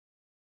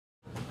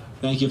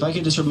Thank you. If I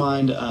could just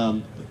remind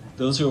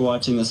those who are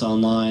watching this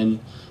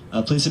online,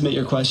 please submit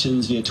your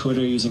questions via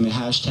Twitter using the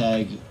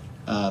hashtag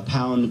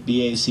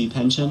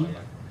 #BACpension.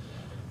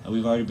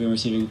 We've already been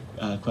receiving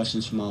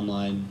questions from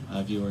online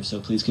viewers, so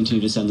please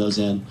continue to send those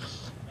in.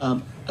 I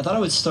thought I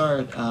would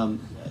start, some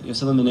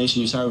of the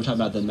nation, you started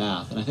talking about the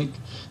math, and I think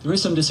there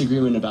is some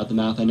disagreement about the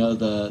math. I know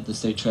the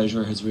state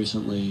treasurer has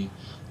recently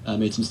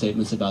made some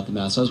statements about the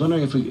math, so I was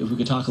wondering if we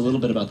could talk a little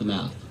bit about the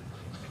math.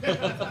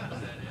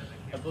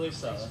 I believe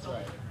so, that's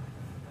right.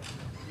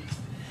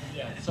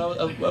 Yeah,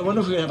 so I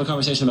wonder if we could have a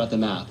conversation about the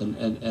math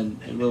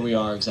and where we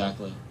are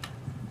exactly.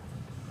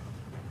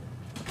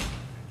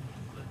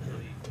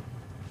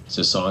 Is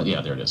this on?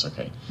 Yeah, there it is,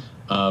 okay.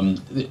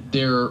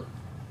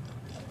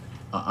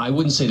 I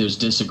wouldn't say there's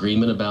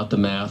disagreement about the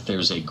math.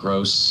 There's a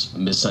gross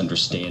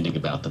misunderstanding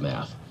about the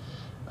math.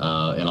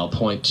 And I'll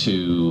point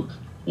to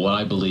what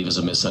I believe is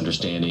a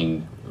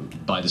misunderstanding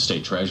by the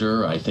state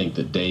treasurer. I think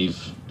that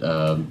Dave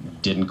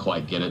didn't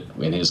quite get it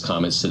in his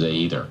comments today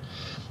either.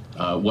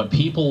 What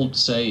people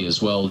say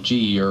is, well,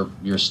 gee,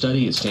 your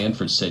study at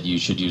Stanford said you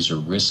should use a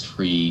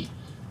risk-free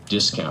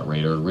discount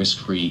rate or a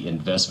risk-free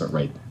investment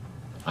rate.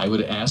 I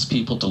would ask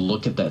people to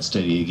look at that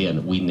study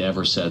again. We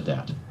never said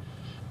that.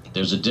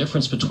 There's a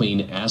difference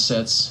between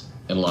assets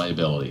and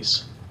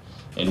liabilities.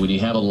 And when you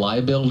have a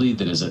liability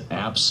that is an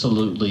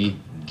absolutely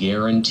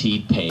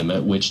guaranteed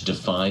payment, which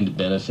defined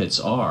benefits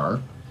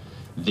are,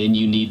 then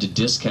you need to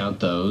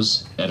discount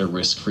those at a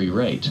risk-free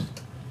rate.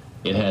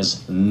 It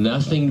has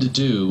nothing to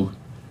do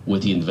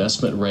with the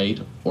investment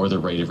rate or the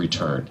rate of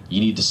return.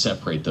 You need to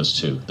separate those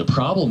two. The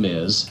problem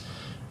is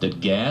that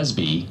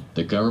GASB,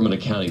 the Government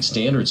Accounting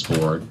Standards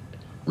Board,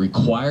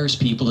 requires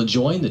people to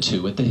join the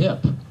two at the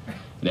hip.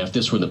 And if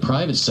this were in the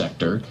private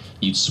sector,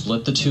 you'd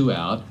split the two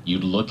out,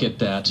 you'd look at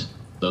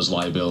those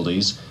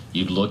liabilities,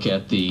 you'd look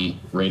at the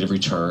rate of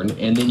return,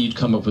 and then you'd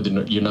come up with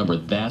your number.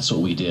 That's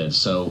what we did.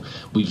 So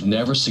we've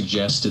never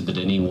suggested that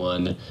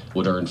anyone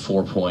would earn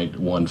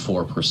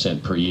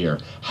 4.14% per year.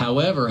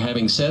 However,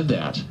 having said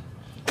that,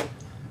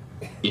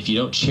 if you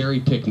don't cherry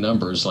pick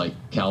numbers like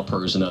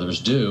CalPERS and others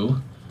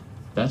do,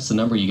 that's the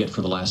number you get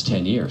for the last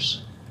 10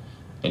 years.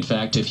 In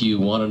fact, if you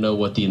want to know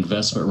what the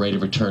investment rate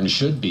of return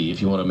should be,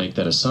 if you want to make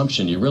that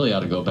assumption, you really ought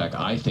to go back,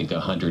 I think,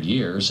 100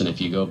 years. And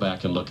if you go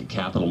back and look at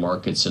capital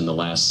markets in the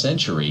last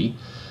century,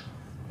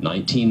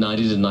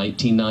 1990 to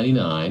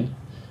 1999,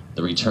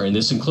 the return,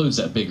 this includes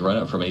that big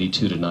run-up from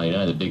 82 to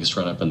 99, the biggest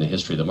run-up in the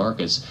history of the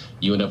markets,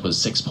 you end up with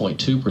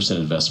 6.2%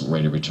 investment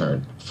rate of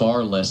return,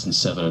 far less than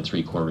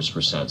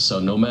 7.75%. So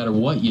no matter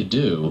what you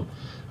do,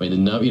 I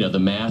mean, the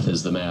math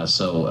is the math.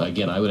 So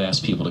again, I would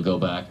ask people to go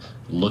back,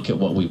 look at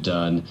what we've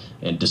done,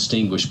 and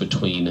distinguish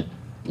between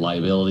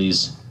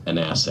liabilities and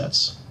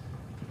assets.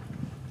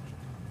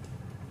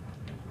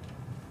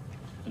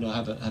 I know I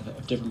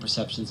have different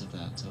perceptions of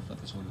that, so if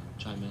others want to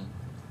chime in.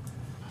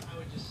 I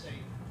would just say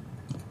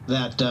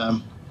that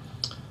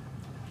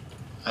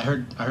I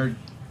heard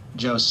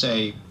Joe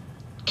say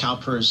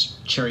CalPERS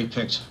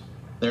cherry-picked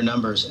their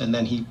numbers, and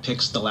then he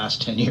picks the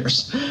last 10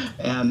 years.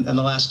 And the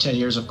last 10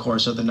 years, of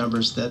course, are the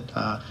numbers that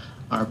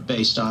are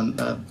based on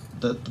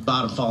the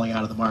bottom falling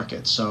out of the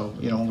market. So,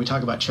 when we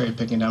talk about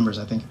cherry-picking numbers,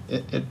 I think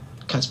it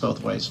cuts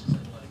both ways.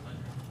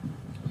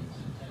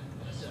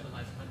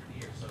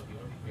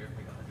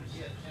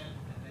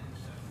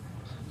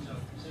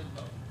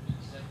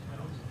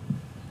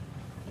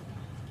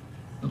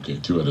 Okay,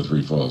 2 out of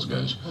 3 falls,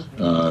 guys.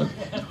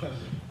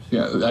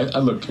 Yeah, I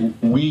look.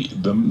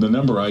 The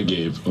number I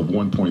gave of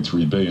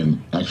 1.3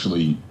 billion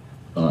actually,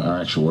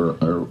 our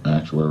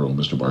actuarial,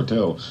 Mr.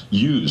 Bartel,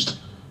 used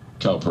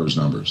CalPERS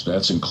numbers.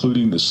 That's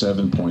including the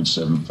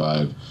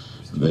 7.75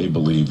 they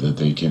believe that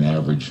they can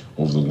average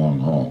over the long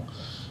haul,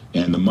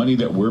 and the money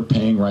that we're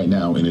paying right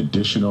now in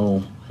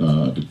additional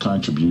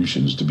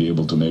contributions to be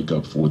able to make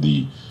up for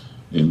the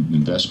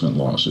investment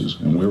losses,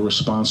 and we're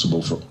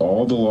responsible for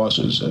all the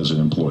losses as an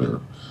employer.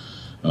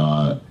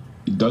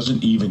 It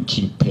doesn't even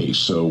keep pace.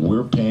 So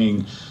we're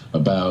paying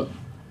about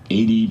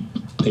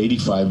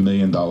 $85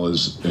 million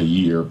a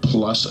year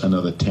plus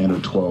another 10 or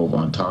 12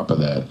 on top of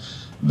that.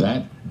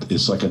 That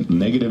is like a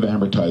negative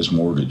amortized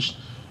mortgage.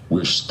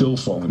 We're still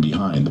falling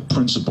behind. The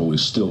principal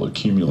is still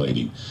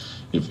accumulating.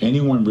 If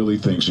anyone really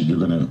thinks that you're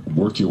going to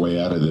work your way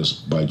out of this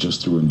by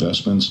just through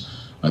investments,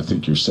 I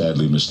think you're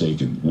sadly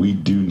mistaken. We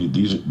do need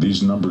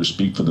these numbers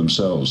speak for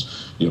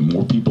themselves.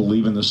 More people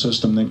leaving the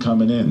system than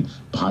coming in,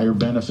 higher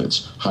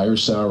benefits, higher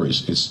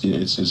salaries.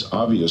 It's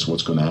obvious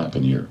what's going to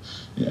happen here.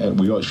 And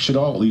we should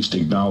all at least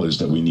acknowledge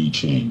that we need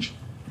change.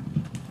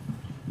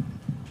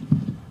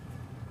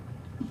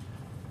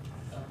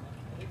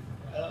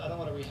 I don't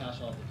want to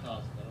rehash all the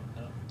causes.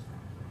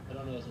 I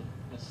don't know if it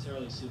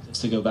necessarily suits us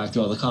to go back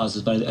through all the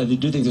causes, but I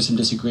do think there's some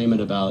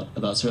disagreement about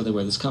certainly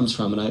where this comes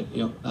from.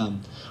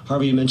 And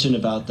Harvey, you mentioned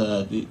about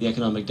the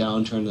economic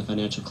downturn, the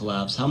financial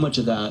collapse. How much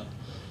of that,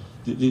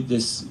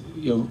 this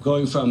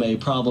going from a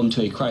problem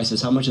to a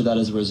crisis, how much of that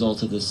is a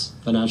result of this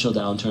financial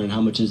downturn, and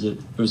how much is it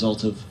a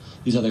result of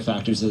these other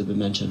factors that have been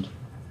mentioned?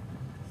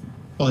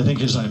 Well, I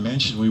think as I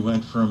mentioned, we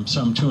went from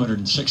some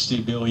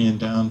 260 billion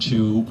down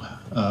to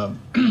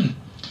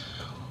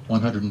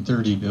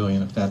 130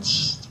 billion, if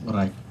that's what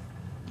I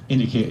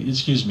indicate.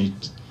 Excuse me.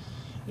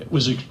 It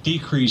was a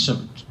decrease of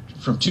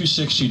from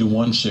 260 to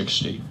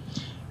 160,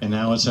 and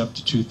now it's up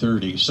to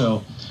 230.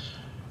 So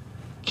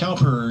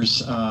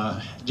CalPERS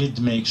did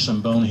make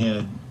some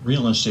bonehead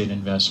real estate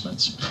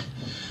investments.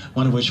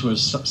 One of which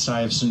was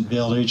Stuyvesant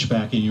Village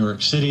back in New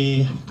York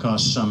City,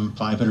 cost some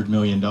 $500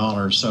 million.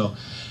 So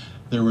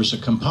there was a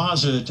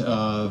composite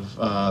of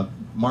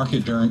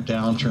market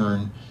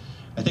downturn.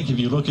 I think if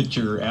you look at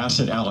your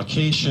asset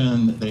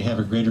allocation, they have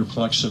a greater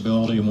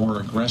flexibility, more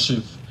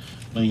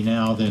aggressively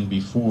now than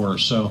before.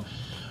 So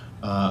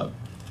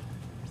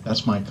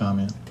that's my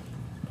comment.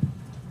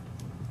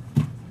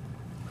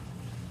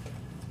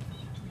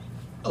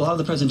 A lot of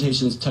the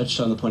presentations touched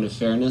on the point of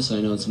fairness, and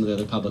I know in some of the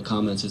other public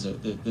comments is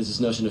that there's this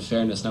notion of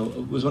fairness. And I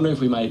was wondering if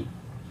we might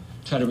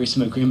try to reach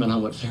some agreement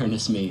on what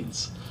fairness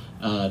means.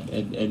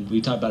 And we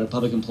talked about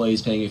public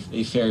employees paying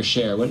a fair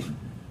share.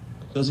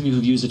 Those of you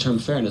who've used the term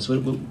fairness,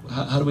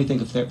 how do we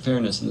think of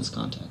fairness in this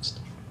context?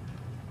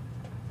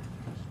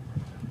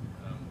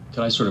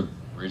 Can I sort of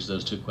bridge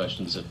those two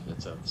questions, if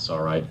it's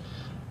all right?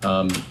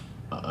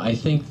 I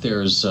think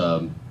there's,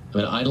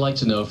 I'd like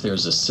to know if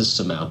there's a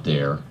system out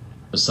there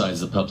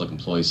besides the public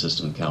employee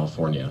system in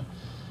California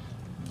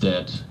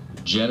that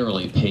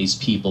generally pays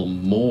people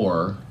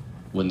more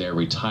when they're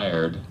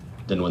retired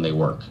than when they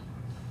work.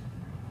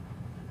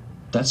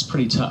 That's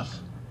pretty tough.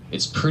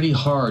 It's pretty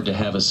hard to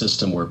have a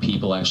system where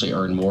people actually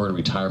earn more in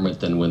retirement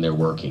than when they're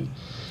working.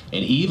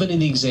 And even in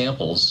the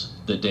examples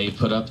that Dave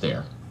put up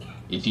there,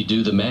 if you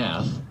do the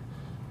math,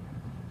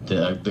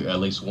 at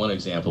least one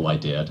example I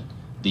did,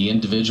 the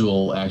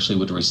individual actually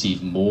would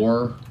receive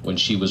more when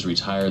she was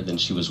retired than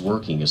she was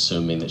working,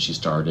 assuming that she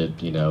started,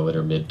 at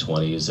her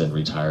mid-20s and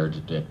retired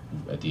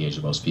at the age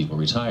that most people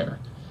retire.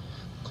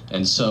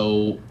 And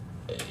so,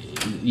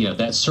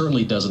 that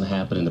certainly doesn't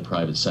happen in the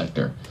private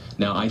sector.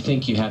 Now, I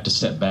think you have to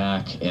step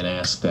back and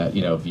ask that,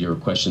 your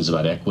questions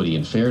about equity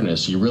and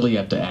fairness, you really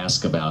have to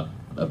ask about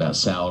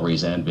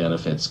salaries and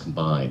benefits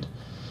combined.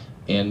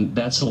 And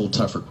that's a little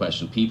tougher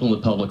question. People in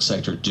the public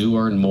sector do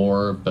earn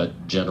more,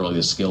 but generally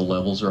the skill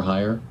levels are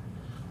higher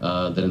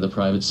than in the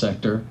private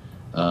sector.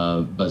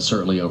 But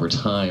certainly over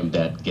time,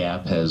 that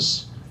gap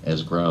has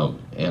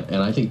grown. And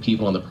I think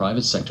people on the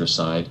private sector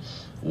side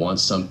want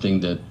something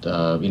that,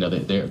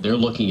 they're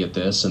looking at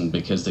this, and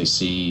because they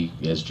see,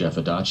 as Jeff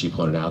Adachi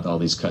pointed out, all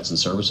these cuts in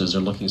services,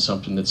 they're looking at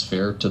something that's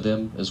fair to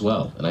them as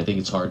well. And I think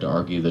it's hard to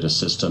argue that a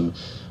system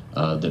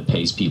that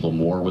pays people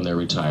more when they're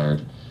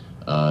retired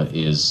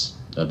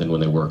than when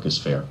they work is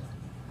fair.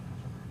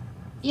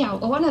 Yeah,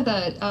 well, one of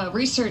the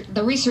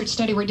research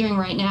study we're doing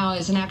right now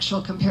is an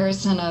actual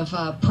comparison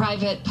of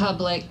private,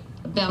 public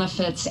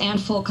benefits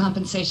and full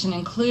compensation,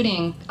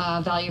 including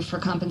value for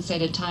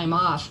compensated time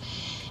off.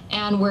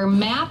 And we're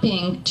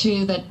mapping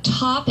to the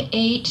top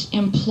 8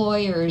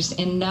 employers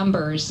in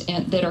numbers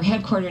that are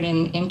headquartered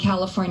in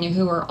California,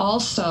 who are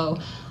also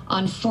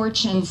on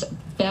Fortune's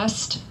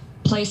best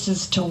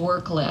places to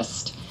work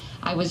list.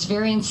 I was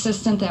very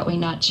insistent that we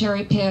not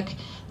cherry pick,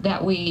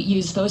 that we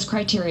use those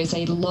criteria as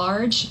a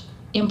large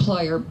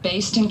employer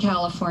based in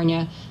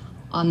California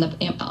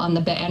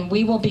and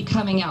we will be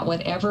coming out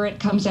whatever it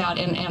comes out,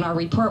 and our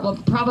report will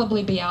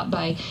probably be out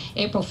by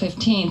April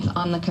 15th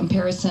on the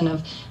comparison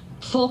of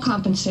full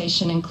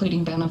compensation,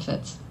 including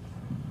benefits.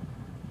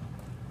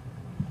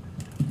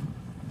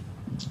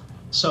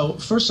 So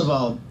first of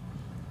all,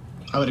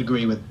 I would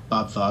agree with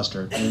Bob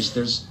Foster.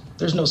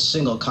 There's no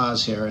single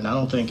cause here, and I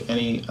don't think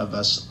any of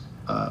us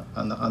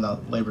on the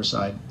labor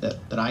side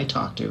that I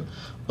talk to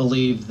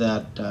believe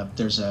that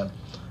there's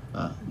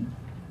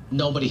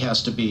nobody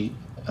has to be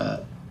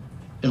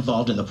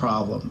involved in the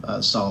problem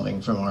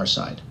solving from our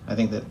side. I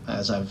think that,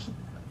 as I've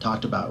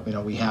talked about,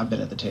 we have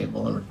been at the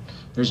table, and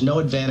there's no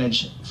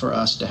advantage for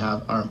us to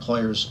have our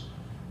employers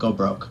go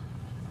broke.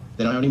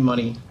 They don't have any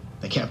money,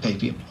 they can't pay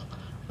people.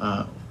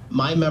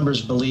 My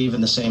members believe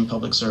in the same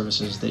public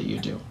services that you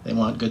do. They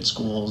want good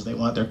schools, they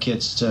want their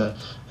kids to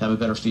have a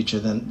better future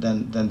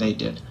than they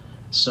did.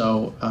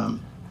 So,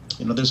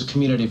 there's a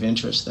community of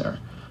interest there.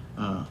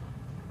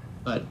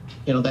 But,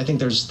 I think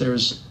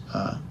there's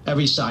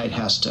every side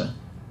has to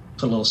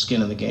put a little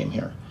skin in the game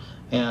here.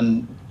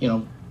 And,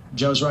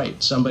 Joe's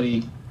right.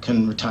 Somebody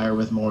can retire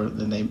with more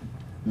than they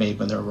made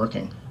when they were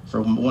working.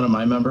 For one of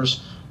my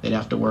members, they'd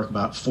have to work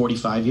about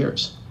 45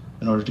 years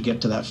in order to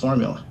get to that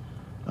formula.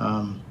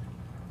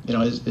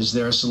 Is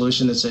there a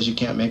solution that says you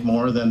can't make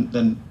more than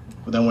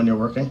when you're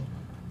working?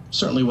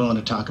 Certainly willing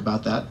to talk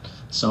about that.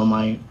 So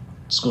my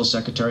school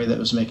secretary that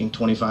was making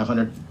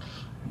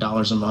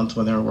 $2,500 a month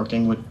when they were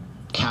working would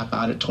cap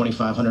out at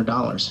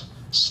 $2,500.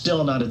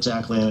 Still not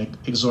exactly an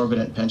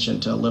exorbitant pension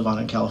to live on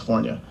in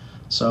California.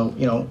 So,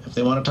 if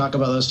they want to talk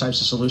about those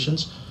types of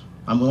solutions,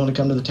 I'm willing to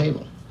come to the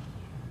table.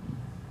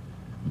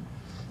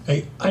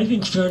 I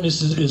think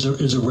fairness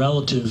is a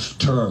relative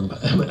term.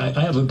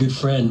 I have a good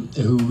friend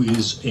who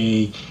is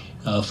a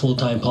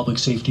full-time public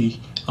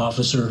safety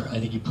officer. I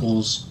think he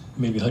pulls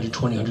maybe $120,000,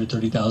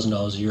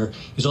 $130,000 a year.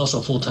 He's also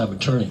a full-time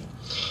attorney.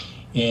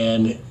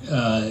 And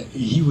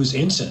he was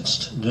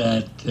incensed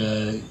that,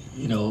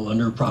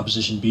 under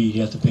Proposition B,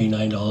 you have to pay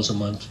 $9 a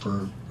month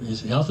for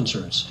his health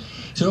insurance.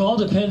 So it all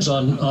depends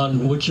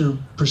on what your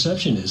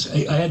perception is.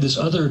 I had this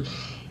other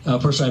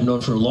person I've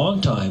known for a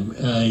long time.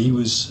 He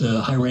was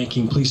a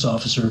high-ranking police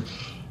officer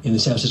in the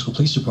San Francisco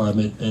Police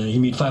Department. He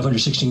made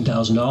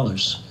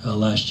 $516,000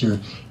 last year.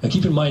 Now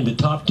keep in mind the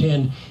top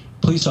 10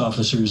 police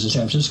officers in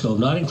San Francisco,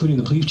 not including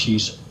the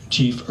police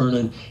chief, earn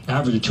an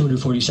average of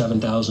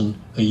 $247,000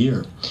 a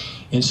year.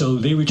 And so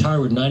they retire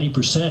with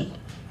 90%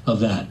 of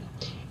that.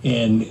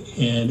 And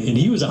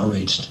he was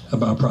outraged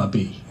about Prop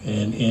B.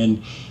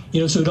 And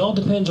so it all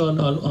depends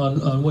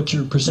on what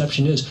your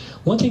perception is.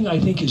 One thing I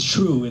think is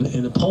true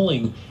in the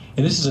polling,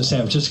 and this is in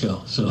San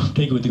Francisco, so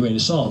take it with a grain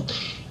of salt,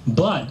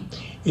 but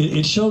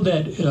it showed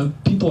that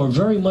people are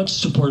very much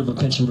supportive of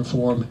pension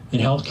reform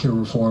and health care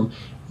reform,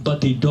 but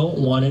they don't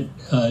want it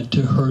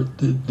to hurt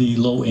the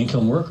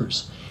low-income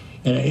workers.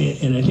 And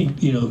I think,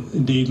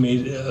 Dave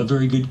made a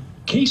very good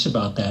case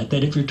about that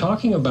if you're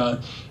talking about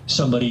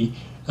somebody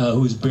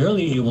who's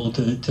barely able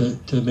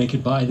to make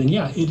it by, then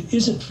yeah, it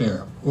isn't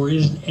fair, or it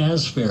isn't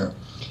as fair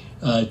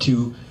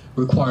to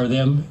require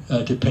them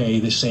to pay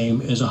the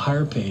same as a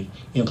higher paid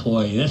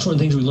employee. That's one of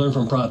the things we learned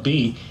from Prop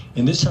B,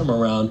 and this time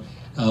around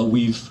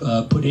we've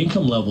put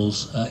income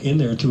levels in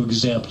there to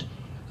exempt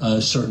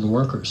certain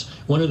workers.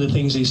 One of the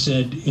things they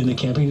said in the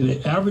campaign,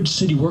 the average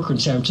city worker in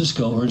San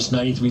Francisco earns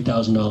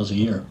 $93,000 a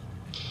year.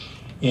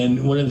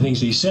 And one of the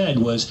things they said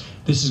was,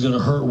 this is going to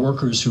hurt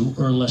workers who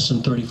earn less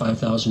than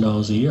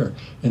 $35,000 a year.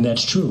 And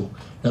that's true.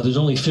 Now, there's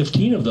only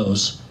 15 of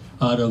those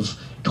out of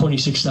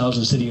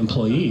 26,000 city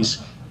employees,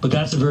 but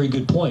that's a very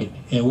good point.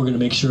 And we're going to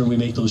make sure we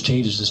make those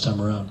changes this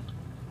time around.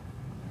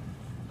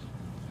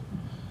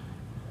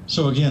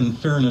 So again,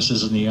 fairness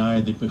is in the eye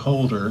of the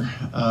beholder.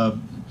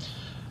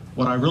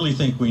 What I really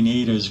think we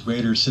need is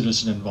greater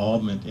citizen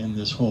involvement in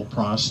this whole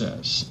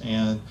process.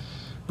 And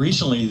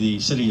recently, the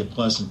city of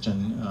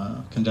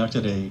Pleasanton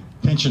conducted a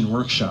pension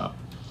workshop.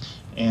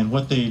 And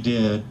what they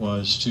did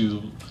was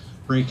to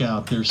break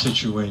out their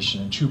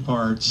situation in two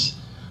parts: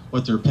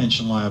 what their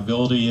pension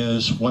liability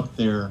is, what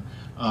their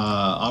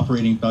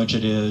operating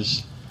budget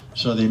is.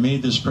 So they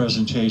made this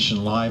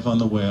presentation live on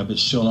the web.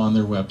 It's still on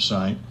their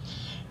website.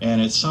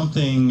 And it's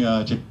something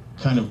to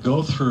kind of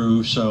go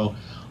through so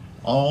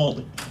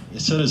all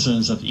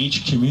citizens of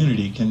each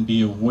community can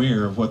be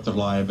aware of what their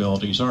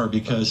liabilities are.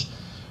 Because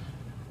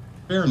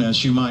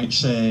fairness, you might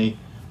say,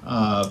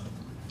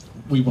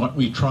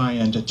 we try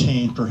and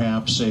attain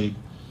perhaps a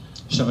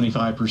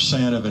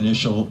 75% of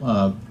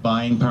initial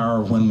buying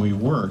power when we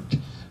worked,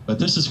 but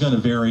this is going to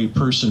vary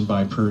person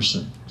by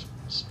person.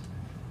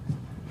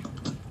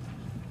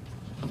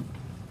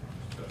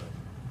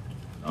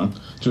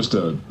 Just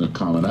a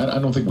comment. I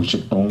don't think we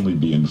should only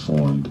be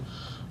informed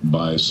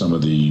by some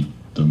of the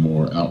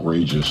more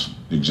outrageous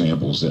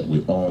examples that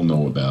we all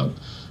know about,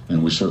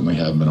 and we certainly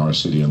have them in our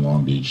city in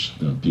Long Beach,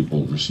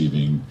 people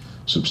receiving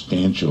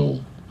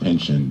substantial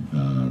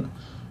pension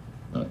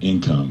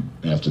income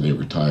after they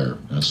retire,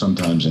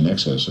 sometimes in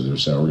excess of their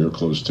salary or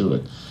close to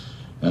it.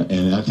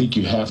 And I think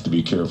you have to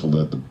be careful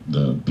that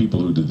the people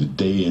who do the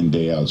day in,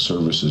 day out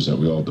services that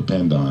we all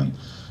depend on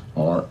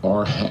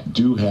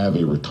do have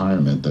a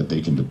retirement that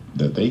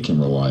they can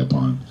rely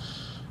upon.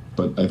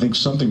 But I think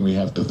something we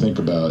have to think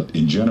about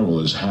in general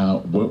is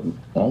what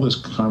all this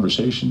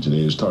conversation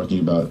today is talking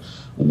about.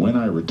 When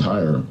I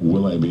retire,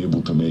 will I be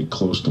able to make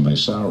close to my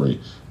salary?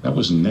 That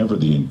was never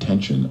the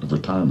intention of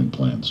retirement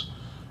plans.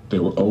 They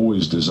were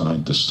always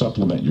designed to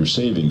supplement your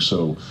savings.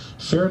 So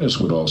fairness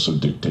would also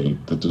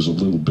dictate that there's a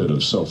little bit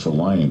of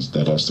self-reliance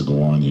that has to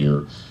go on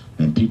here,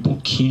 and people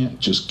can't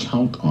just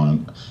count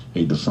on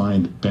a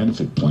defined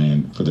benefit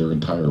plan for their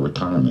entire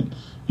retirement.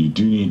 You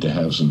do need to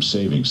have some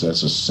savings.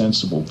 That's a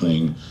sensible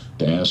thing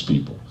to ask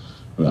people.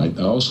 But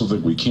I also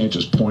think we can't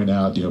just point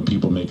out,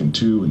 people making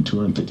 $200,000 and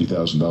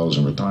 $250,000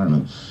 in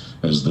retirement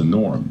as the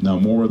norm. Now,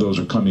 more of those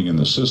are coming in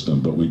the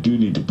system, but we do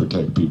need to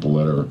protect people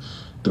that are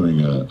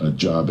doing a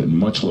job at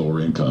much lower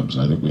incomes.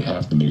 And I think we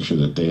have to make sure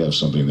that they have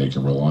something they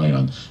can rely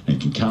on and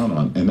can count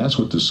on. And that's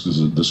what this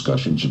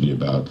discussion should be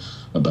about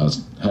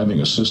having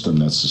a system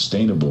that's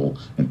sustainable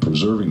and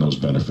preserving those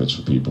benefits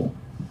for people.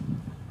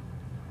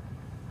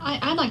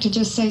 I'd like to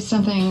just say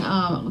something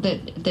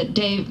that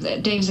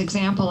Dave's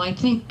example. I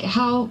think,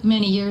 how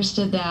many years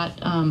did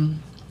that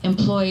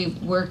employee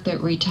work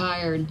that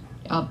retired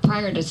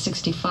prior to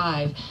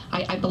 65?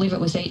 I believe it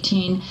was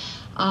 18.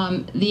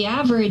 The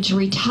average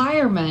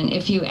retirement,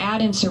 if you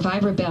add in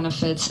survivor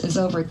benefits, is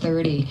over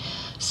 30.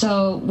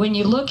 So when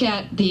you look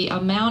at the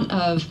amount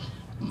of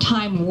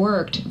time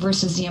worked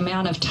versus the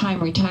amount of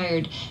time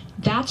retired,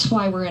 that's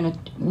why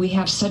we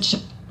have such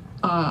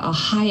a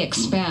high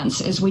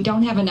expense, is we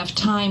don't have enough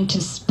time to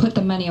put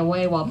the money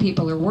away while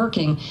people are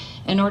working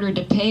in order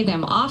to pay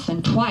them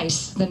often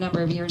twice the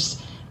number of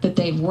years that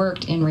they've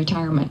worked in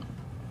retirement.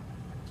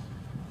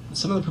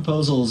 Some of the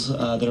proposals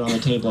that are on the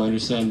table, I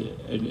understand,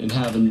 and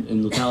have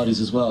in localities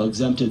as well,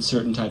 exempted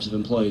certain types of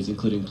employees,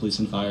 including police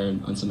and fire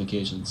on some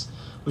occasions.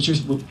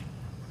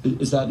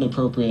 Is that an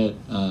appropriate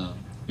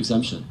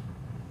exemption?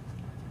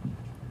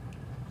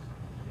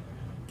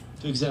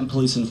 To exempt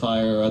police and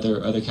fire or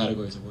other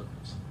categories of workers?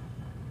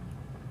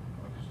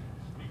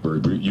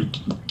 You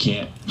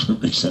can't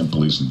exempt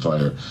police and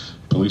fire.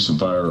 Police and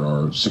fire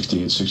are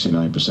 68,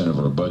 69% of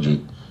our budget.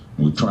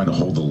 We're trying to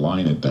hold the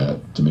line at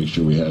that to make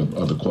sure we have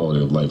other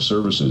quality of life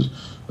services.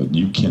 But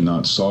you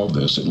cannot solve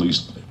this, at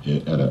least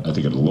I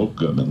think at a local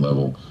government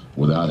level,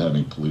 without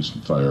having police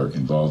and fire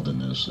involved in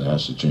this. It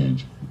has to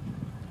change.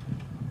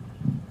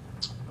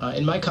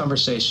 In my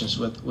conversations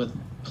with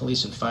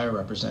police and fire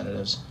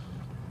representatives,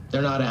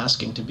 they're not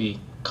asking to be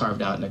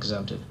carved out and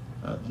exempted.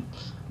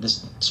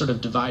 This sort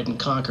of divide and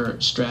conquer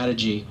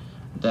strategy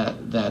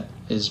that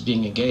is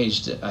being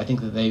engaged, I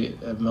think that they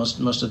most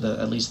of the,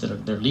 at least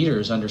their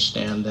leaders,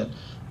 understand that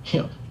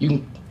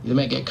you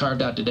may get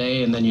carved out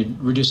today and then you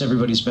reduce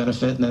everybody's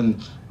benefit and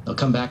then they'll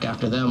come back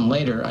after them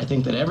later. I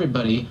think that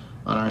everybody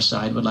on our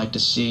side would like to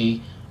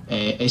see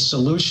a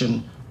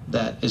solution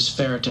that is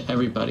fair to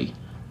everybody,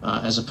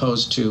 as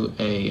opposed to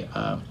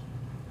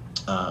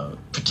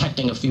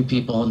protecting a few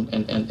people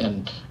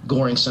and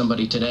goring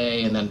somebody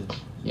today and then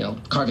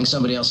carving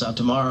somebody else out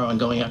tomorrow and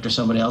going after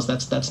somebody else.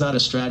 That's not a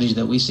strategy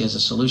that we see as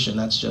a solution.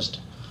 That's just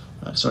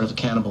sort of a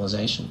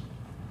cannibalization.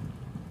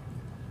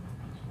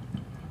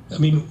 I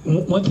mean,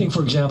 one thing,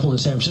 for example, in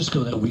San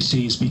Francisco that we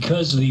see is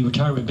because the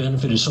retirement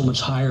benefit is so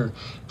much higher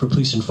for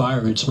police and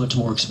fire, it's much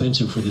more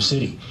expensive for the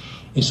city.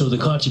 And so the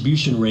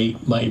contribution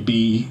rate might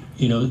be,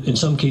 in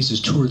some cases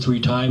 2 or 3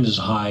 times as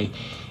high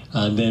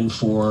than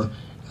for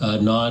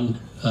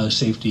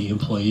non-safety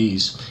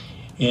employees.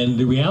 And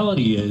the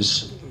reality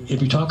is,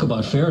 if you talk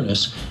about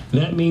fairness,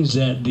 that means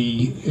that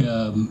the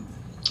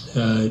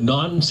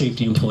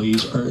non-safety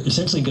employees are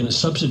essentially going to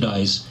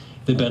subsidize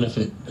the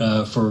benefit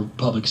for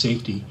public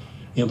safety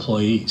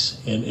employees,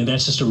 and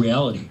that's just a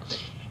reality.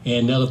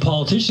 And now the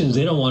politicians,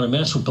 they don't want to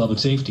mess with public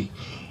safety.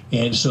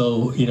 And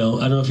so, I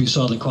don't know if you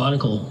saw the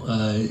Chronicle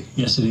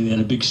yesterday. They had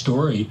a big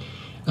story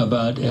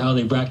about how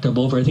they racked up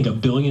over, I think,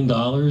 $1 billion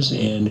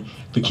in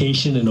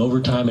vacation and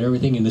overtime and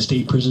everything in the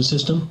state prison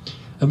system.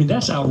 I mean,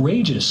 that's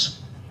outrageous.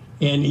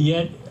 And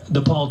yet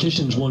the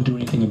politicians won't do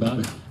anything about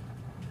it.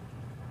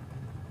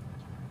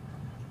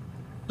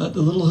 The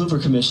Little Hoover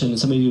Commission,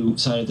 some of you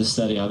cited this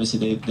study.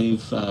 Obviously,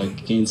 they've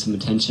gained some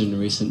attention in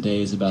recent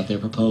days about their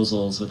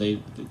proposals. So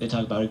they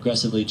talk about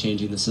aggressively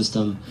changing the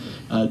system.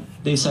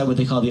 They cite what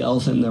they call the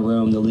elephant in the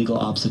room, the legal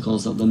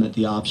obstacles that limit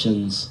the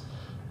options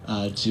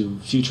to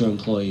future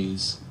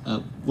employees.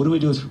 What do we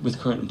do with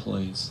current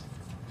employees?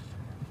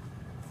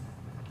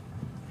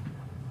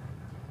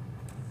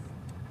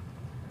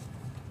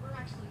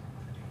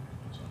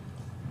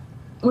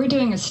 We're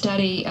doing a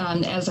study,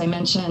 as I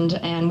mentioned,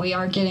 and we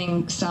are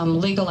getting some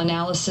legal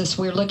analysis.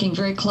 We're looking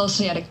very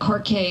closely at a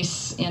court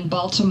case in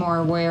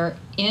Baltimore where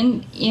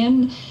in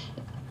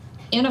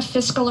a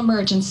fiscal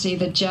emergency,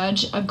 the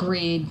judge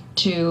agreed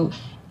to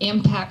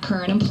impact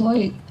current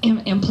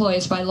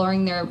employees by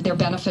lowering their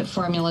benefit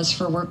formulas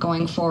for work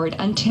going forward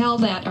until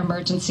that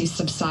emergency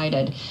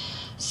subsided.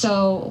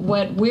 So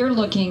what we're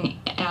looking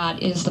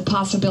at is the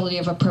possibility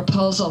of a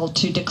proposal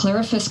to declare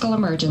a fiscal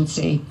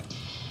emergency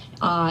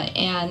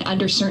and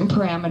under certain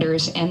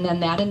parameters, and then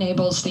that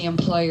enables the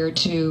employer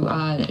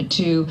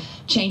to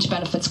change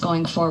benefits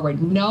going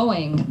forward,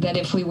 knowing that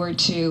if we were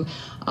to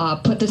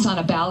put this on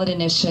a ballot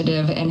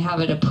initiative and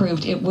have it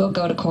approved, it will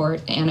go to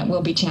court and it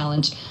will be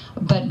challenged.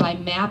 But by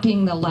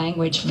mapping the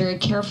language very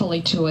carefully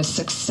to a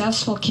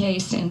successful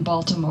case in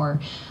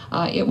Baltimore,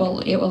 it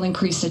will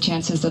increase the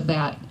chances of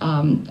that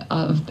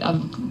of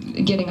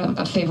getting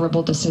a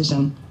favorable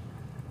decision.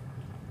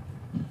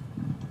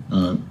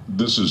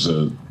 This is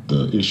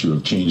the issue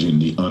of changing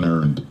the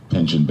unearned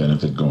pension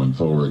benefit going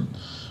forward.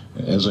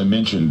 As I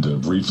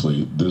mentioned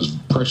briefly, there's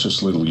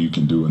precious little you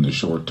can do in the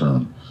short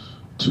term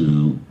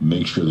to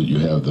make sure that you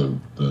have the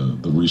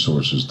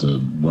resources to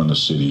run a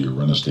city or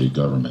run a state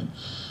government.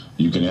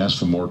 You can ask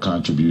for more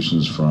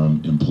contributions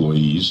from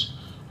employees,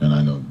 and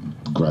I know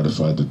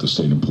gratified that the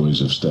state employees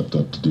have stepped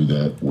up to do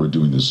that. We're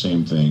doing the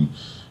same thing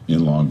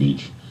in Long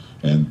Beach,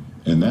 and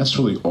that's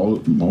really all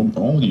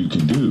you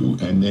can do.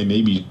 And they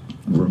maybe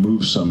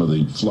remove some of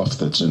the fluff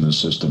that's in the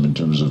system in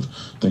terms of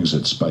things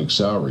that spike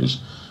salaries,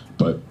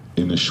 but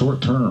in the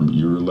short term,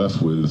 you're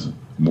left with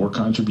more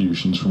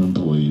contributions from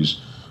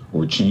employees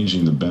or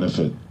changing the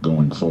benefit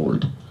going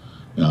forward.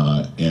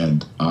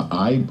 And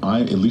I,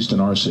 at least in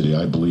our city,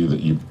 I believe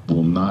that you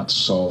will not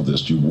solve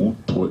this. You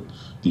won't put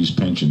these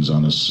pensions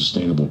on a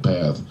sustainable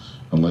path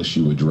unless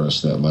you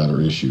address that latter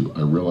issue.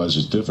 I realize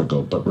it's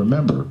difficult, but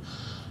remember,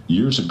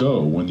 years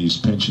ago when these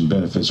pension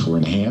benefits were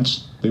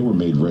enhanced, they were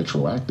made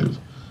retroactive.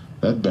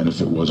 That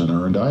benefit wasn't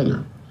earned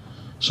either.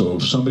 So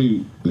if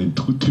somebody in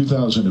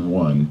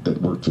 2001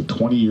 that worked for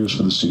 20 years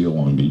for the city of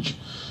Long Beach,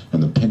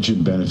 and the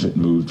pension benefit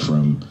moved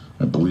from,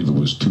 I believe it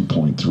was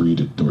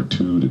 2.3 or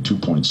 2 to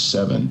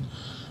 2.7,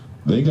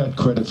 they got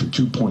credit for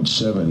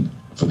 2.7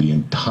 for the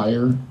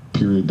entire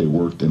period they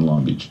worked in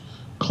Long Beach.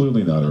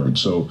 Clearly not earned.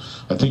 So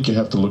I think you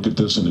have to look at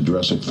this and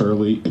address it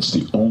fairly. It's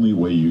the only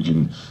way you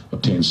can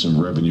obtain some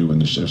revenue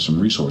and some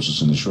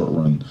resources in the short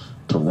run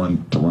to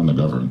run the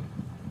government.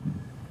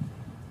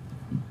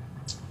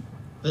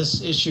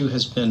 This issue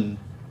has been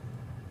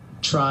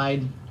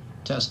tried,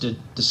 tested,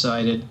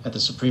 decided at the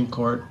Supreme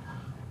Court,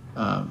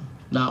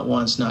 not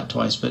once, not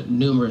twice, but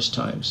numerous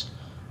times.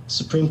 The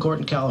Supreme Court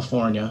in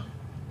California,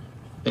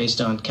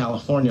 based on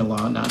California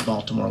law, not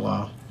Baltimore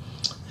law,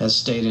 has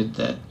stated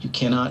that you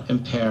cannot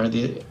impair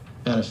the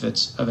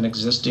benefits of an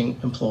existing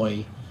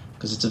employee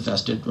because it's a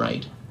vested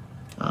right.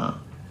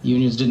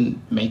 Unions didn't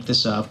make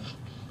this up.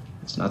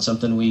 It's not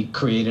something we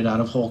created out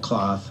of whole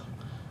cloth.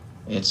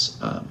 It's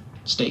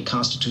state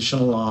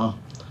constitutional law.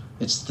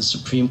 It's the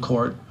Supreme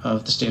Court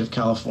of the state of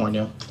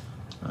California,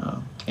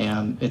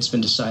 and it's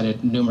been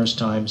decided numerous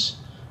times.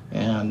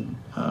 And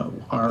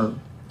our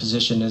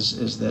position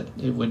is that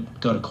it would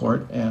go to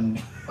court,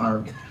 and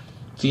our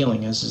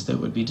feeling is that it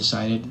would be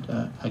decided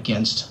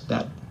against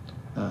that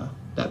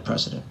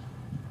precedent.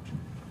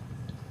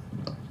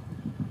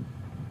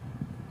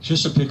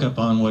 Just to pick up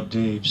on what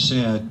Dave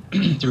said,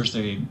 there's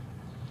a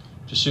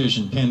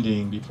decision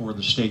pending before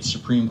the state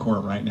Supreme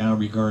Court right now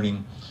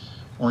regarding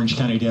Orange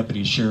County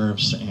deputy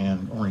sheriffs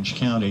and Orange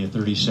County, a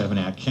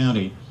 37-act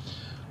county.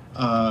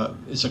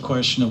 It's a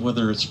question of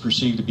whether it's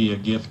perceived to be a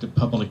gift of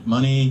public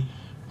money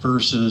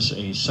versus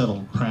a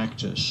settled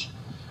practice.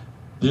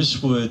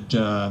 This would,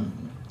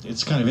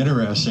 it's kind of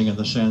interesting in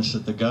the sense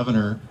that the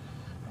governor,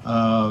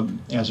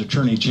 as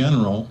Attorney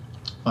General,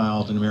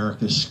 filed an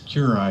America's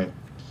Curiae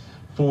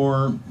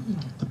for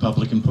the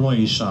public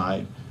employee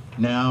side.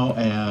 Now,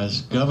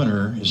 as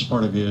governor, as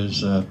part of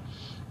his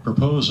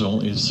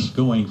proposal, is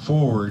going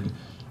forward,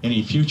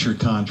 any future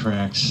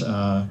contracts,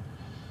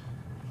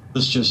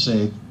 let's just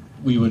say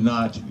we would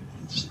not,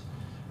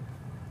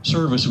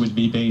 service would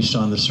be based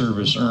on the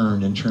service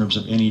earned in terms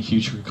of any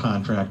future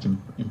contract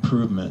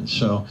improvement.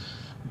 So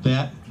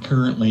that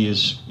currently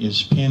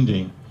is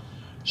pending.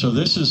 So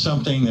this is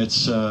something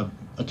that's a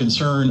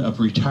concern of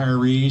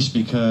retirees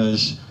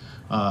because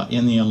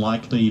in the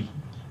unlikely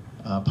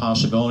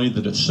possibility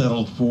that it's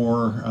settled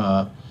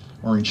for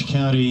Orange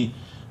County,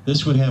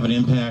 this would have an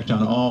impact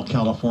on all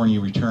California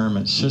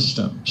retirement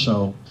systems.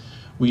 So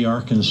we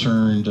are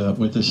concerned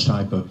with this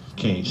type of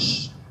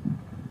case.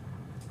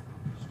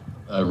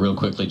 Real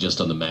quickly, just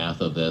on the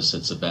math of this,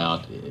 it's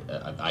about,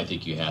 I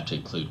think you have to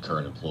include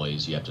current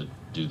employees. You have to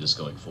do this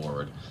going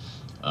forward.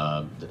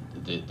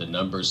 The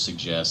numbers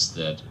suggest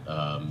that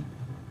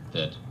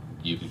that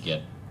you could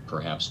get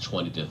perhaps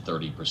 20 to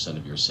 30%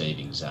 of your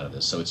savings out of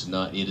this. So it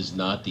is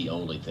not the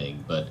only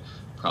thing, but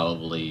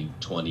probably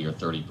 20 or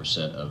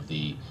 30% of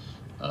the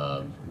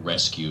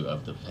rescue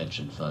of the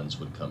pension funds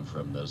would come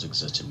from those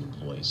existing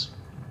employees.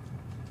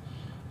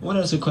 I want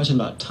to ask a question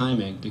about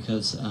timing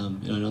because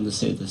you know, on the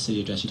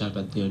city address you talked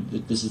about, you know,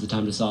 this is the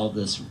time to solve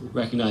this,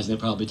 recognizing that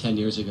probably 10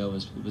 years ago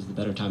was the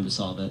better time to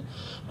solve it.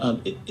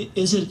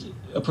 Is it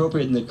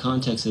appropriate in the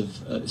context of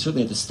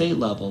certainly at the state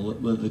level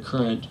with the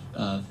current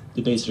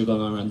debates that are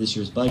going on around this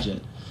year's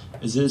budget?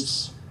 Is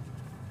this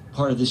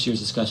part of this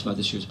year's discussion about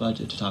this year's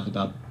budget to talk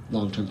about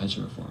long-term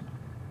pension reform?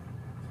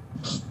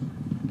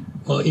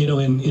 Well, you know,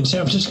 in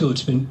San Francisco,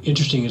 it's been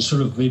interesting. It's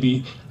sort of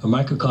maybe a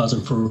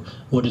microcosm for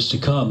what is to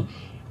come.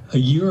 A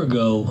year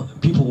ago,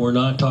 people were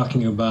not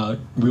talking about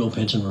real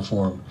pension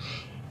reform.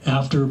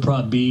 After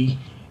Prop B,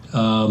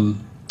 I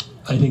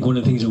think one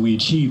of the things that we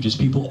achieved is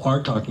people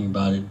are talking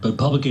about it, but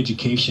public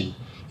education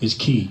is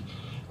key.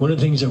 One of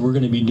the things that we're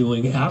going to be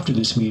doing after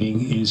this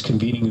meeting is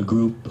convening a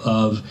group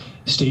of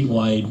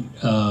statewide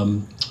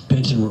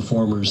pension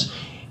reformers.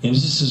 And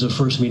this is a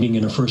first meeting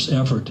and a first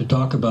effort to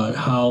talk about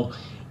how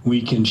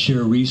we can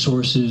share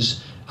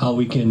resources, how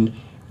we can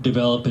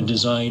develop and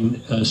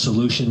design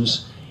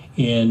solutions,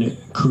 and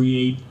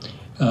create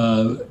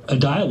a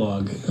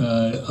dialogue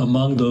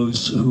among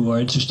those who are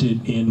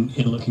interested in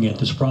looking at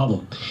this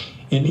problem.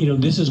 And you know,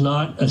 this is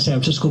not a San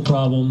Francisco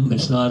problem,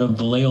 it's not a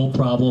Vallejo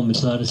problem,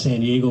 it's not a San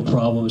Diego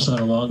problem, it's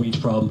not a Long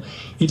Beach problem,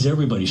 it's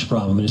everybody's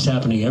problem, and it's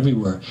happening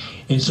everywhere.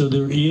 And so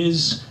there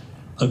is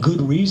a good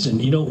reason.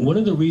 You know, one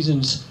of the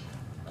reasons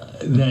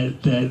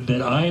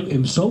that I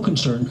am so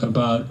concerned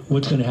about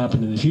what's going to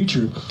happen in the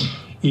future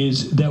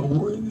is that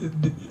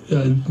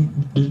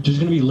there's going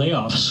to be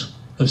layoffs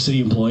of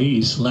city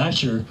employees.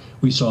 Last year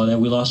we saw that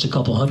we lost a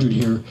couple hundred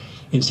here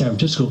in San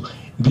Francisco.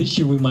 This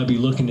year we might be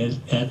looking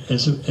at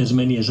as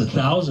many as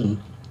 1,000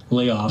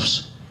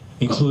 layoffs,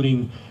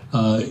 including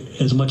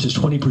as much as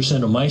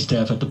 20% of my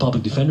staff at the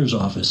public defender's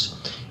office.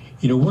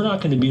 You know, we're not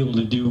going to be able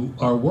to do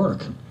our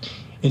work,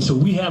 and so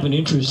we have an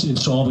interest in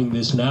solving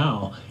this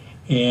now.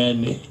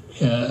 And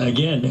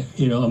again,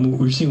 you know, I mean,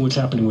 we're seeing what's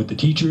happening with the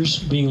teachers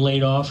being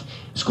laid off,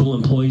 school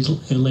employees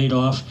laid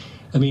off.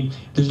 I mean,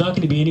 there's not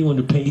going to be anyone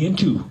to pay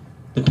into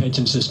the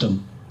pension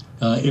system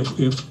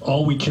if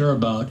all we care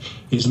about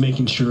is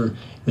making sure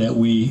that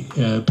we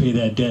pay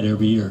that debt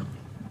every year.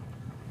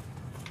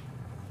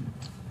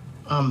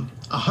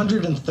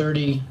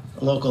 130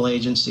 local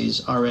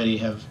agencies already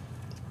have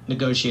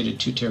negotiated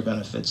two-tier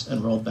benefits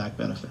and rolled back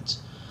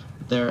benefits.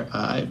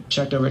 I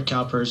checked over at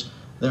CalPERS.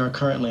 There are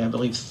currently, I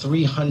believe,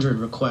 300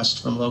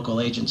 requests from local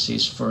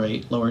agencies for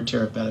a lower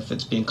tier of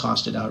benefits being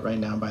costed out right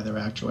now by their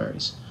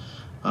actuaries.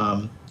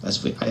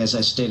 As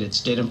I stated,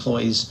 state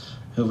employees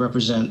who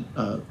represent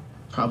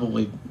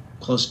probably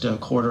close to a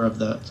quarter of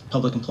the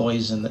public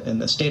employees in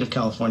the state of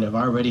California have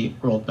already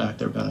rolled back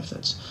their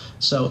benefits.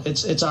 So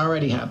it's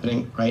already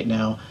happening right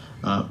now.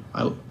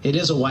 It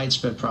is a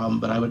widespread problem,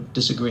 but I would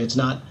disagree. It's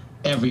not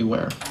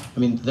everywhere. I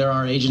mean, there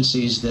are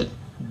agencies that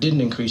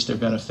didn't increase their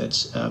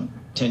benefits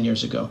 10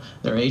 years ago.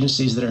 There are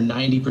agencies that are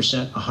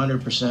 90%,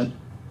 100%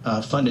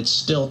 funded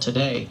still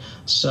today.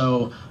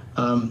 So,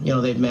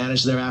 they've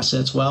managed their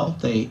assets well.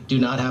 They do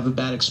not have a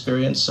bad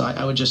experience. So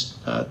I would just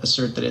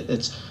assert that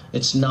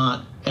it's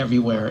not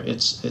everywhere.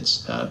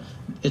 It's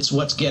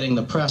what's getting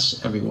the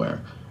press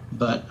everywhere.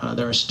 But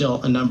there are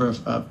still a number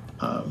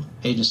of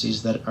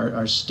agencies that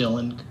are still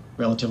in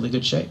relatively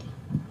good shape.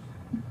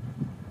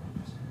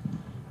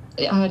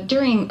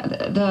 During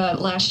the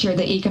last year,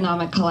 the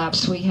economic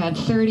collapse, we had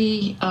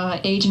 30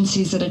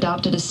 agencies that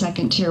adopted a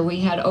second tier. We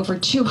had over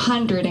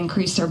 200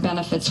 increase their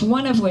benefits,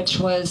 one of which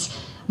was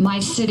my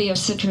city of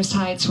Citrus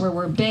Heights, where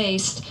we're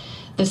based.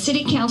 The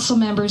city council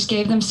members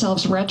gave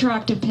themselves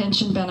retroactive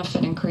pension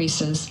benefit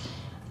increases.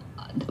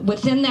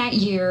 Within that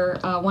year,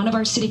 one of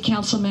our city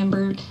council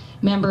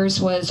members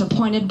was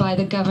appointed by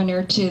the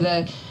governor to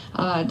the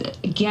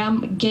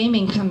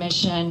Gaming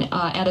Commission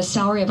at a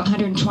salary of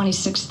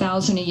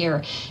 $126,000 a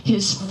year.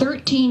 His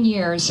 13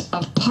 years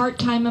of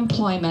part-time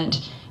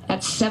employment at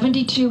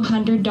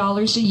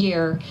 $7,200 a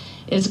year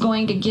is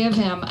going to give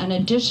him an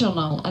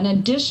additional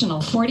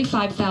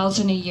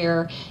 $45,000 a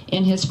year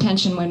in his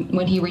pension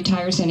when he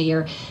retires in a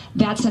year.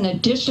 That's an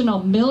additional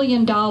 $1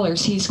 million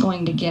he's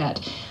going to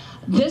get.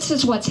 This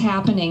is what's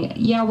happening.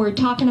 Yeah, we're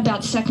talking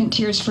about second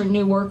tiers for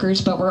new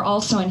workers, but we're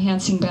also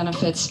enhancing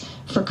benefits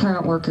for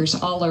current workers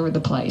all over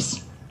the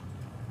place.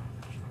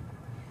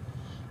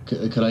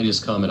 Could I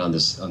just comment on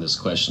this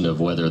question of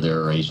whether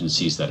there are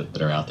agencies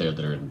that are out there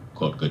that are in,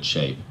 quote, good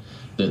shape?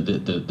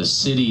 The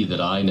city that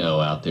I know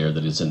out there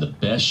that is in the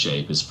best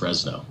shape is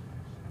Fresno.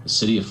 The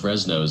city of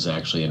Fresno is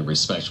actually in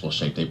respectable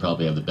shape. They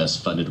probably have the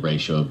best funded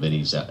ratio of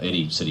any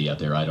city out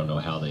there. I don't know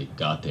how they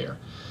got there.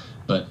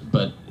 But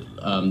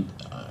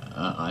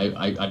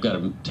I've got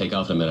to take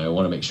off in a minute. I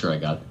want to make sure I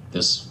got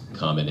this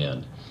comment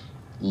in.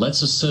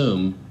 Let's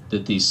assume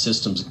that these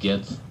systems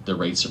get the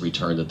rates of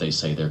return that they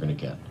say they're going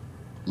to get.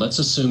 Let's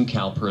assume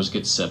CalPERS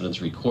gets 7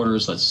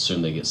 3/4. Let's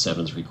assume they get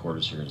 7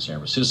 3/4 here in San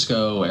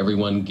Francisco.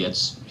 Everyone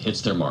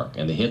hits their mark,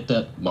 and they hit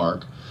that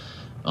mark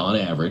on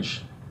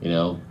average.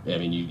 You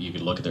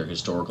could look at their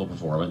historical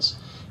performance,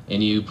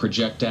 and you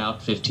project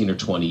out 15 or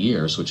 20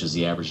 years, which is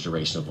the average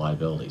duration of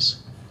liabilities.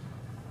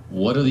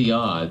 What are the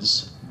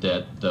odds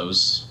that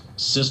those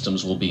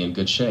systems will be in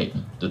good shape,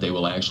 that they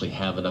will actually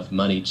have enough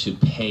money to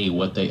pay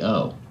what they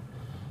owe?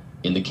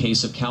 In the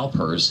case of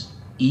CalPERS,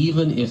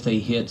 even if they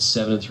hit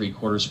 7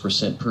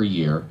 3/4% per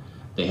year,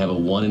 they have a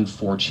 1 in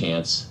 4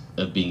 chance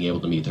of being able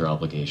to meet their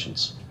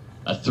obligations.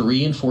 A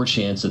 3 in 4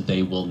 chance that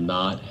they will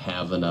not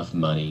have enough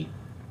money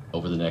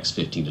over the next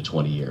 15 to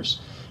 20 years.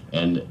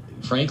 And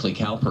frankly,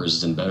 CalPERS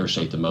is in better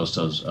shape than most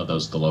of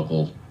those at the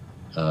local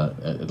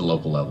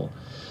level.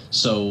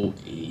 So,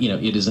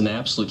 it is an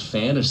absolute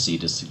fantasy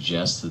to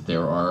suggest that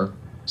there are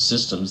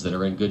systems that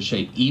are in good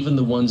shape. Even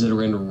the ones that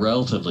are in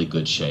relatively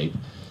good shape,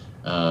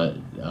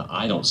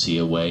 I don't see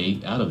a way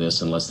out of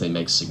this unless they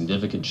make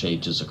significant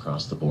changes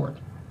across the board.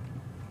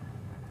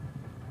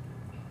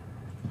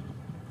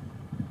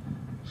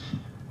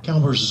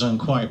 CalPERS has done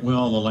quite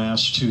well the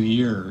last 2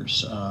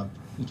 years.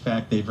 In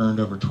fact, they've earned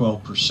over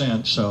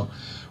 12%. So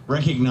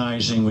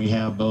recognizing we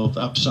have both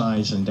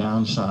upsides and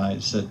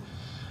downsides, that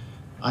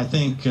I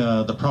think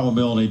the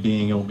probability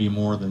being it will be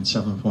more than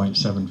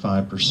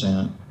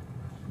 7.75%.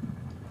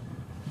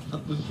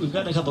 We've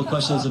gotten a couple of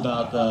questions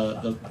about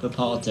the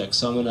politics,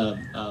 so I'm going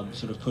to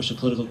sort of push a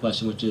political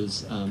question, which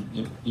is,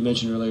 you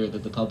mentioned earlier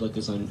that the public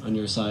is on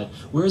your side.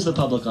 Where is the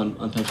public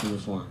on pension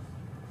reform?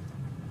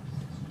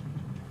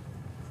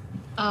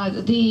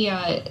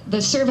 The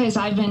surveys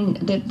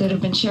that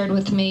have been shared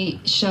with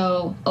me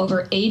show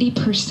over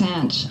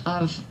 80%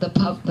 of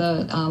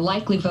the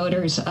likely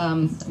voters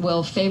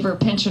will favor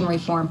pension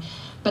reform.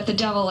 But the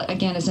devil,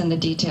 again, is in the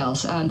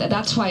details.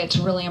 That's why it's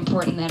really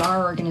important that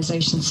our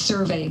organizations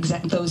survey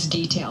those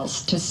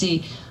details to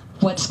see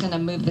what's going to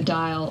move the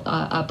dial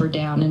up or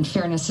down. And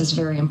fairness is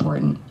very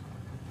important.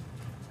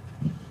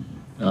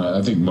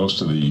 I think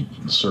most of the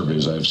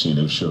surveys I've seen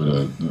have showed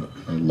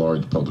a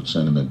large public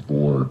sentiment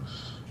for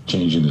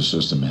changing the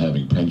system,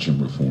 having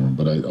pension reform.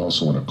 But I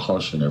also want to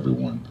caution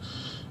everyone.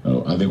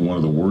 I think one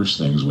of the worst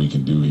things we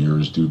can do here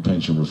is do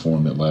pension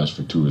reform that lasts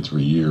for 2 or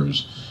 3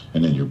 years,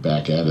 and then you're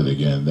back at it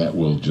again. That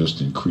will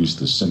just increase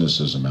the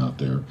cynicism out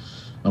there.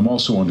 I'm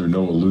also under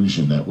no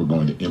illusion that we're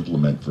going to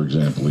implement, for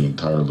example, the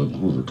entire Little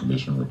Hoover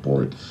Commission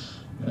report.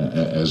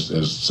 As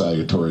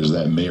salutary as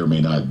that may or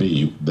may not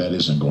be, that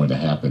isn't going to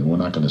happen. We're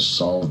not going to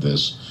solve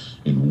this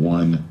in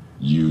one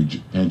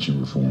huge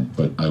pension reform.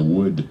 But I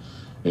would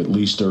at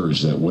least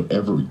urge that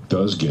whatever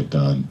does get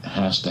done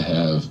has to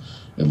have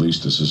at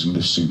least a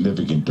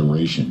significant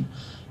duration.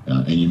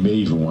 And you may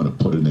even want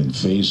to put it in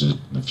phases in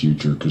the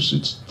future because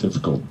it's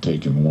difficult to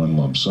take in one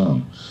lump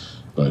sum.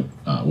 But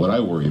what I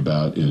worry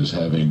about is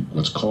having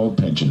what's called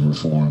pension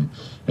reform,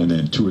 and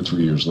then 2 or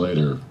 3 years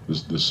later,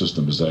 the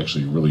system is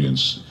actually really in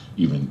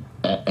even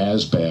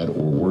as bad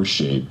or worse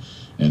shape.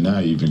 And now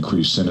you've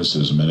increased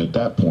cynicism. And at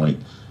that point,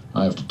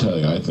 I have to tell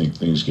you, I think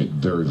things get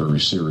very, very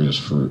serious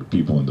for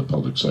people in the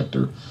public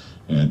sector.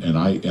 And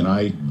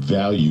I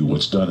value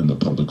what's done in the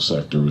public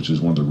sector, which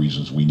is one of the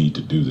reasons we need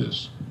to do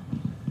this.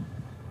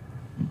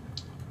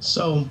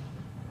 So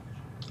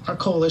our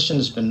coalition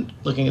has been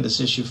looking at this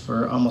issue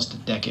for almost a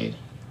decade.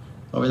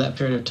 Over that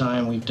period of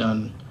time, we've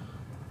done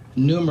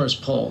numerous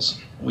polls.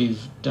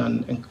 We've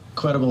done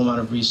incredible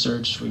amount of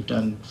research. We've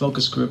done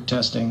focus group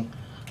testing,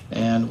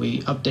 and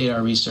we update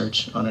our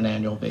research on an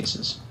annual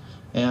basis.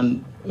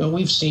 And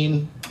we've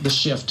seen the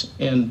shift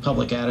in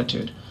public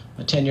attitude.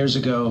 10 years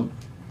ago,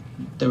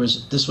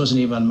 this wasn't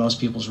even on most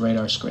people's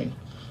radar screen.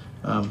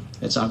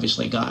 It's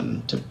obviously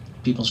gotten to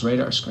people's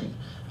radar screen.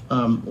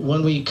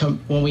 When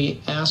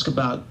we ask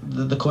about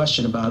the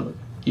question about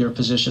your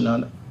position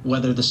on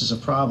whether this is a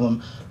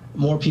problem,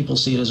 more people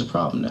see it as a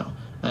problem now.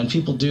 And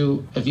people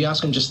do, if you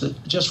ask them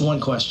just one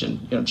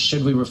question,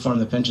 should we reform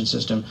the pension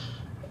system,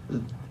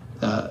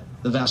 the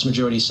vast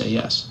majority say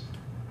yes.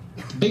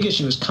 The big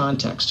issue is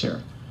context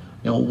here.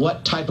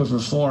 What type of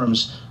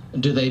reforms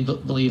do they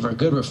believe are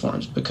good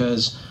reforms?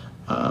 Because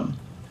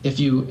if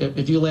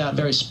you lay out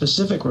very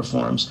specific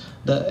reforms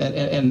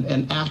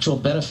and actual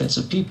benefits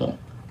of people,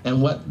 and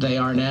what they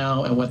are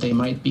now and what they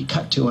might be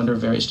cut to under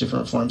various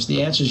different reforms,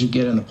 the answers you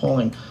get in the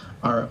polling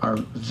are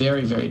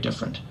very, very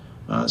different.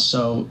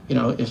 So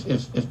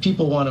if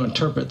people want to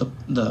interpret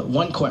the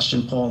one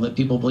question poll that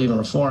people believe in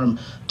reform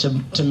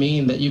to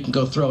mean that you can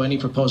go throw any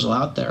proposal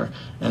out there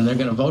and they're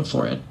going to vote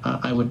for it,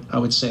 I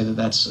would say that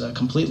that's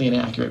completely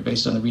inaccurate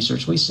based on the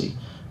research we see,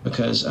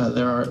 because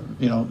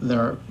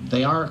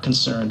they are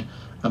concerned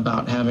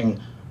about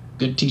having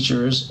good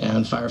teachers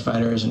and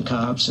firefighters and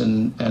cops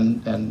and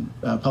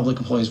public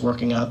employees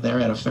working out there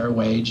at a fair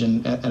wage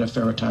and at a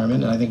fair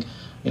retirement. And I think,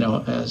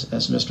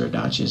 as Mr.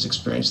 Adachi has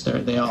experienced there,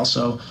 they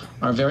also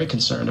are very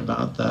concerned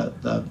about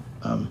the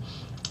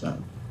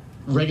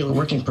regular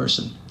working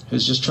person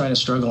who's just trying to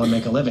struggle and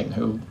make a living,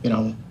 who,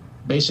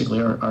 basically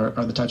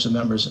are the types of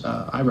members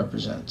I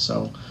represent.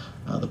 So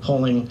the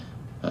polling,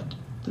 the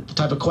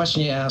type of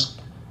question you ask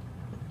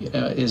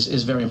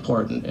is very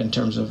important in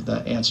terms of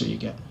the answer you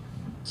get.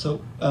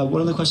 So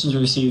one of the questions we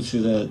received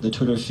through the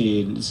Twitter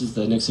feed, this is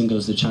the Nixon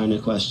goes to China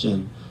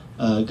question.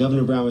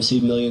 Governor Brown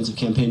received millions of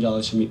campaign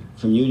dollars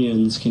from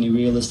unions. Can you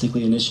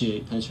realistically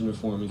initiate pension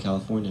reform in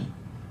California?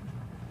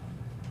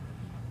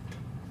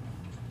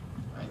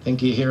 I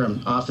think you hear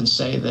him often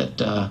say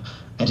that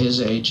at his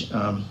age,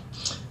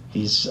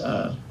 he's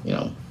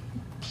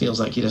feels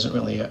like he doesn't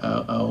really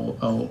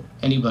owe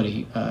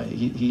anybody.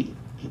 He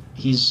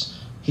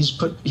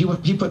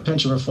put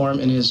pension reform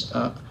in his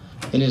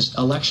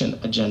election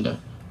agenda.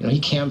 He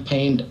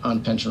campaigned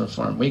on pension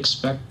reform. We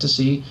expect to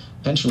see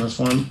pension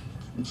reform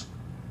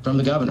from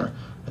the governor.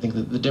 I think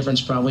the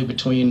difference probably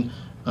between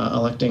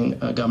electing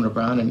Governor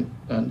Brown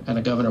and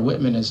a Governor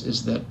Whitman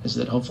is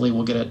that hopefully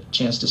we'll get a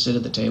chance to sit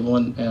at the table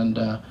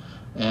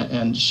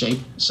and shape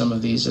some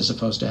of these as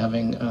opposed to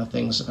having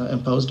things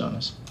imposed on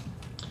us.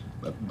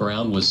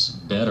 Brown was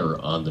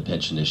better on the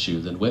pension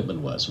issue than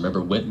Whitman was.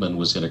 Remember, Whitman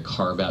was going to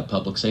carve out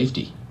public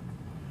safety.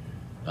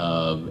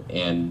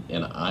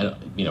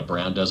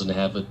 Brown doesn't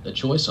have a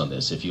choice on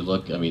this. If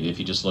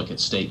you just look at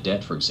state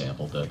debt, for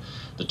example, the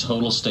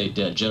total state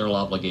debt, general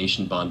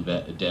obligation bond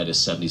debt is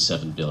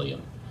 $77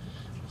 billion.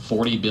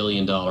 $40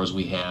 billion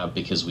we have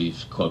because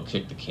we've, quote,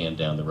 kicked the can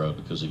down the road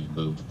because we've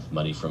moved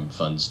money from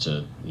funds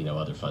to,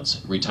 other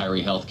funds.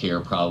 Retiree health care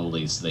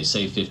probably, they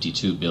say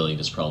 $52 billion,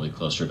 is probably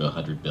closer to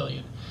 $100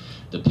 billion.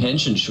 The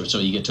pension, so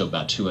you get to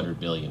about $200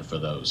 billion for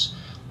those.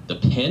 The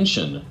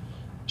pension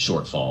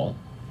shortfall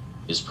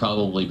is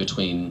probably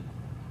between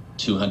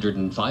 200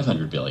 and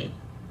 500 billion.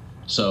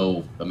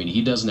 So,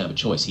 he doesn't have a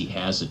choice. He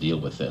has to deal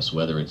with this,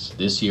 whether it's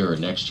this year or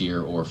next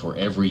year or for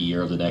every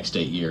year of the next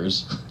 8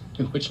 years,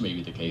 which may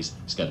be the case.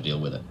 He's got to deal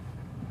with it.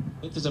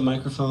 I think there's a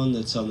microphone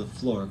that's on the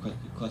floor.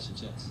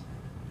 Questions, yes?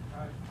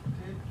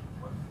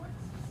 What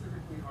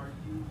specifically are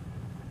you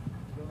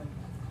willing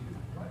to do?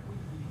 What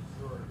would be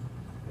your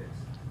fix?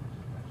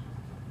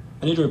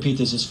 I need to repeat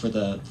this just for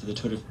the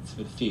Twitter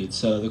feed.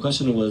 So the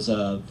question was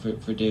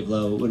for Dave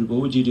Lowe. What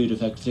would you do to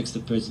fix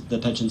the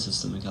pension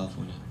system in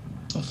California?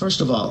 Well, first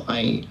of all,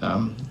 I'm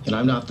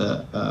not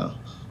the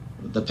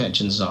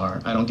pension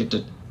czar. I don't get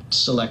to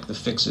select the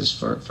fixes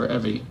for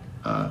every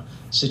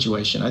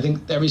situation. I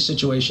think every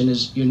situation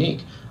is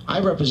unique.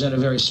 I represent a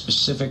very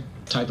specific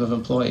type of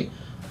employee.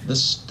 The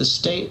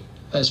state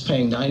is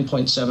paying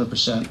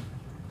 9.7%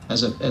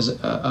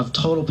 of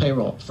total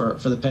payroll for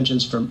the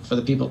pensions for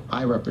the people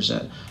I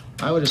represent.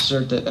 I would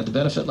assert that at the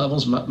benefit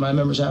levels my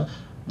members have,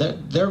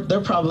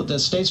 they're probably, the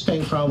state's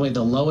paying probably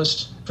the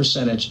lowest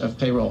percentage of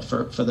payroll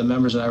for the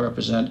members that I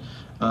represent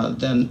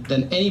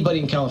than anybody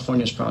in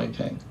California is probably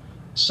paying.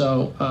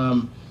 So,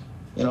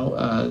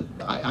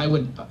 I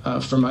would,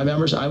 for my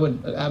members, I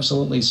would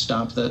absolutely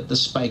stop the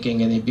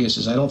spiking and the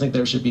abuses. I don't think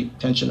there should be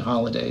pension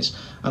holidays.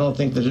 I don't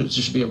think that there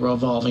should be a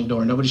revolving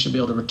door. Nobody should be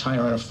able to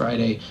retire on a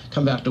Friday,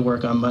 come back to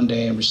work on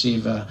Monday and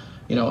receive, a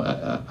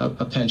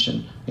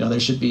pension. There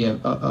should be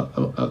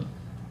a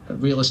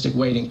realistic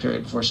waiting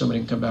period before somebody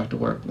can come back to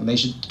work, and they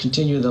should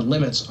continue the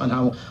limits on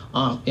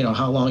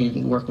how long you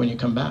can work when you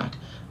come back.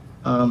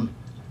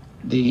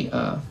 The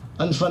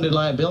unfunded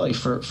liability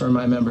for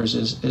my members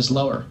is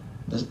lower.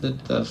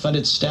 The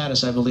funded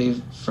status, I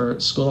believe, for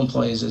school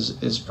employees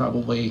is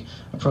probably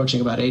approaching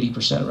about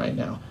 80% right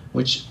now,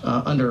 which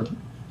under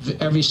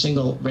every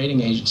single rating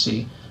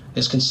agency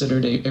is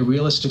considered a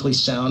realistically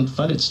sound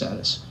funded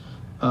status.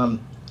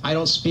 I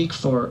don't speak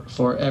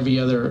for every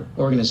other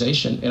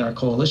organization in our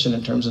coalition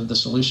in terms of the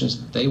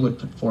solutions that they would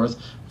put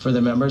forth for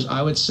their members.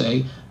 I would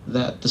say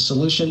that the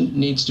solution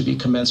needs to be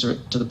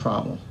commensurate to the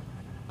problem.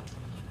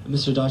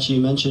 Mr. Adachi,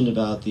 you mentioned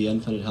about the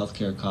unfunded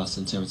healthcare costs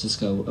in San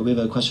Francisco. We have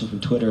a question from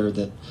Twitter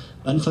that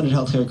unfunded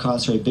healthcare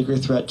costs are a bigger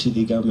threat to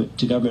the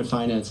government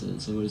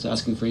finances, and was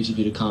asking for each of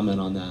you to comment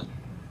on that.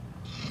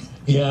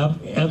 Yeah,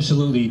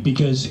 absolutely.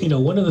 Because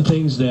one of the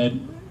things that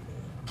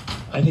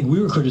I think we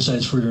were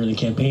criticized for during the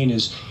campaign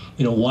is,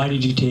 why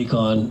did you take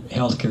on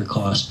healthcare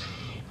costs?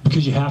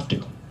 Because you have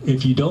to.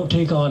 If you don't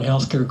take on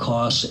healthcare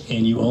costs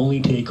and you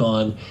only take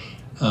on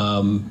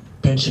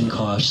pension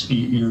costs,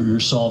 you're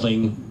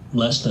solving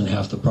less than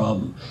half the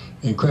problem.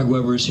 And Craig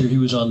Weber is here. He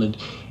was on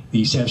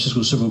the San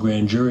Francisco Civil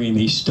Grand Jury, and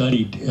he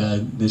studied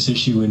this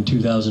issue in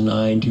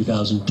 2009,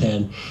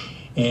 2010.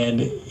 And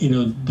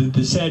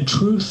the sad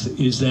truth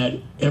is that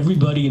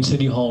everybody in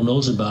City Hall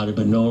knows about it,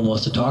 but no one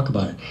wants to talk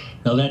about it.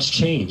 Now that's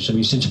changed. I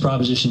mean, since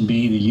Proposition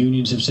B, the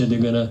unions have said they're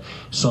going to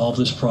solve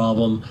this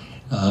problem.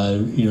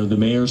 The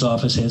mayor's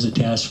office has a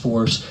task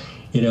force.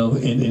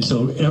 And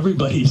so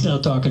everybody's now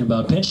talking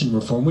about pension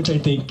reform, which I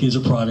think is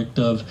a product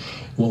of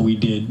what we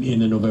did in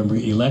the November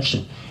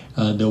election,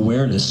 the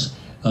awareness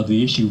of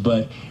the issue.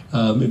 But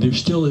there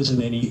still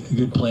isn't any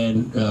good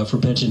plan for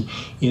pension.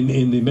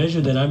 In the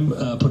measure that I'm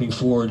putting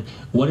forward,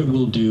 what it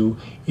will do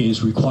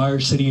is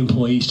require city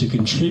employees to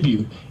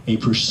contribute a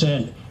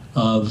 %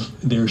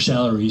 of their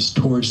salaries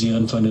towards the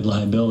unfunded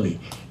liability.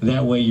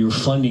 That way you're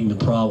funding the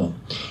problem.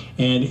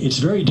 And it's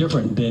very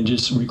different than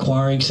just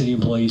requiring city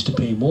employees to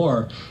pay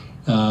more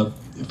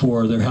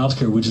for their health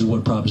care, which is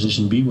what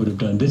Proposition B would have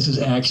done. This is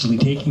actually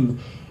taking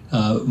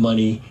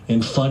money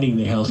and funding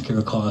the health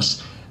care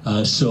costs,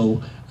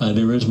 so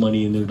there is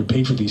money in there to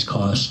pay for these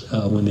costs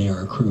when they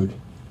are accrued.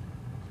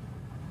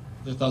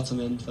 Their thoughts on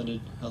unfunded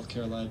health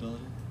care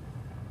liability?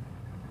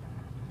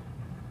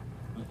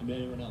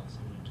 Anyone else?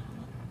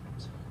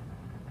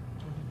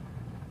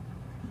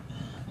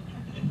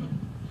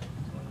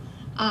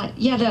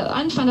 Yeah, the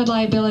unfunded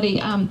liability.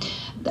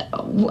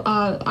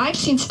 I've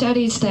seen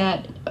studies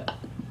that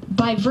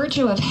by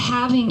virtue of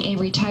having a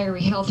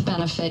retiree health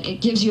benefit,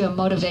 it gives you a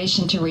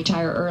motivation to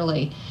retire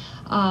early.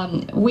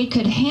 We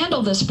could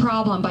handle this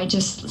problem by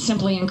just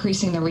simply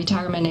increasing the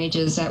retirement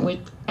ages at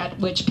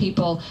which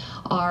people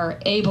are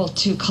able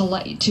to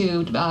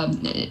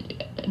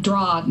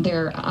draw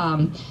their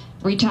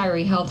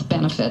retiree health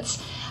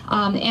benefits.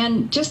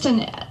 And just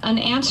an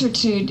answer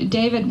to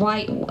David,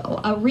 why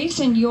the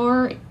reason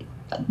your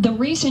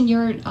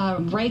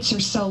rates are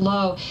so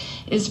low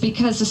is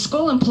because the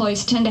school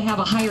employees tend to have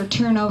a higher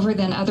turnover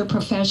than other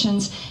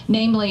professions,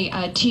 namely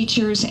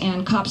teachers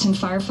and cops and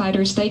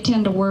firefighters. They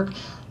tend to work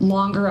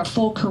longer, a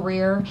full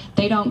career.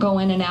 They don't go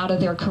in and out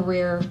of their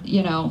career,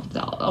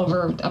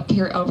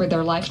 over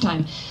their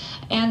lifetime.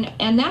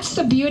 And that's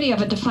the beauty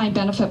of a defined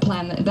benefit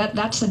plan.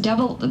 That's the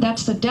devil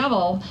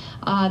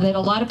that a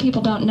lot of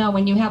people don't know.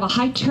 When you have a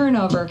high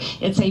turnover,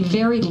 it's a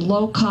very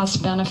low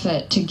cost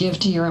benefit to give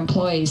to your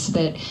employees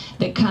that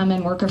come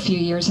and work a few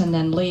years and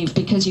then leave,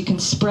 because you can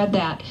spread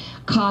that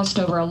cost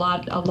over a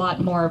lot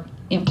more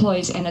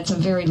employees, and it's a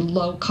very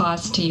low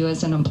cost to you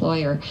as an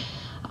employer.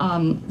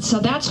 So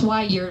that's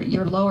why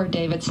you're lower,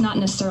 Dave. It's not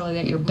necessarily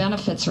that your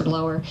benefits are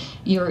lower.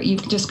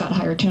 You've just got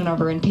higher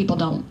turnover, and people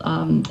don't.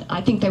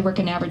 I think they work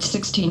an average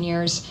 16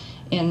 years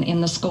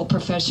in the school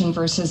profession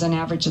versus an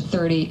average of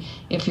 30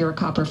 if you're a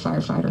cop or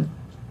firefighter.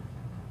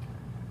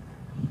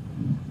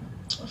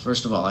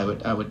 First of all,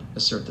 I would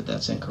assert that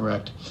that's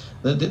incorrect.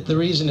 The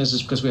reason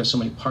is because we have so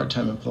many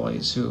part-time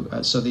employees who.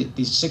 So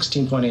these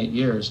 16.8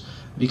 years,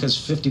 because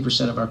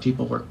 50% of our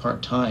people work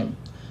part-time.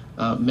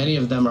 Many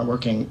of them are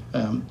working,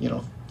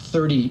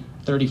 30,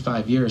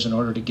 35 years in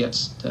order to get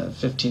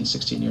 15,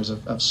 16 years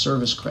of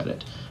service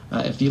credit.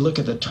 If you look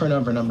at the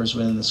turnover numbers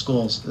within the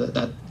schools,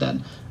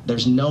 that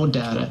there's no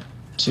data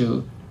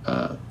to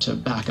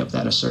back up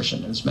that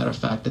assertion. As a matter of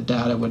fact, the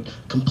data would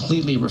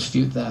completely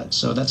refute that.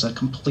 So that's a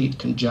complete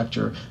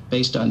conjecture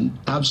based on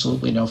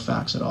absolutely no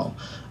facts at all.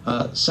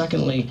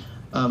 Secondly,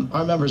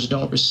 our members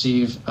don't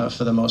receive,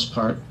 for the most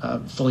part,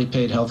 fully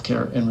paid health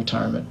care in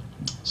retirement.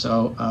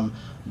 So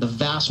the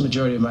vast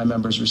majority of my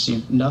members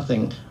receive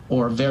nothing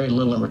or very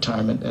little in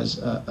retirement as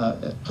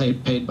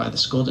paid by the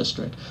school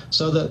district.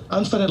 So the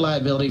unfunded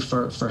liability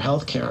for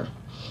health care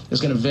is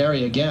going to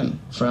vary again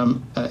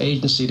from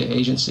agency to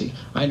agency.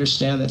 I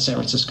understand that San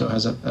Francisco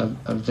has a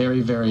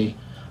very, very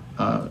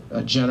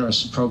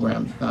generous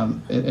program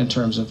in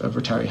terms of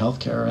retiree health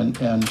care. I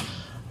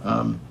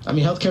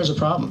mean, healthcare is a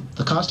problem.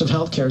 The cost of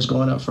healthcare is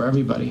going up for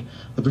everybody.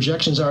 The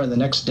projections are in the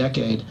next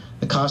decade,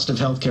 the cost of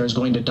healthcare is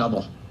going to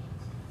double.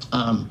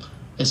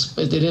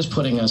 It is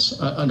putting us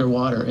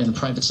underwater in the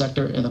private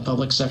sector, in the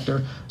public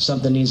sector.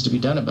 Something needs to be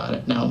done about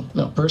it. Now,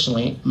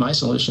 personally, my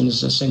solution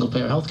is a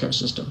single-payer healthcare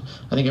system.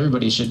 I think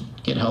everybody should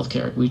get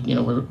healthcare.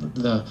 We're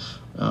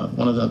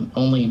one of the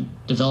only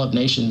developed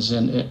nations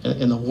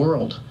in the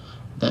world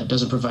that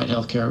doesn't provide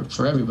healthcare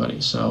for everybody.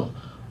 So,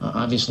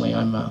 obviously,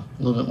 I'm a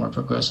little bit more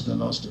progressive than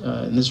most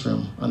in this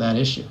room on that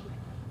issue.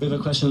 We have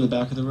a question in the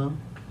back of the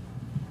room.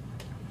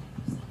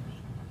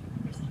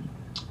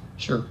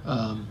 Sure.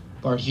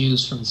 Bart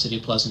Hughes from the city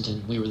of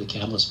Pleasanton. We were the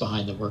catalyst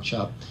behind the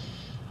workshop.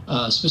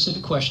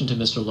 Specific question to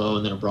Mr. Lowe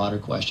and then a broader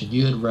question.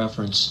 You had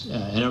referenced,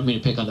 I don't mean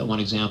to pick on that one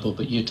example,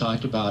 but you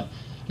talked about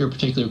your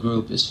particular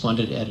group is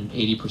funded at an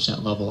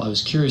 80% level. I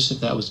was curious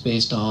if that was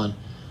based on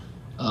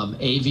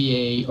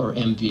AVA or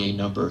MVA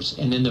numbers.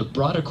 And then the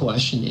broader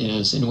question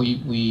is, and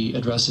we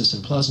address this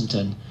in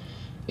Pleasanton,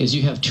 is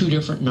you have two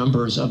different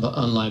numbers of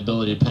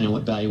unliability depending on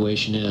what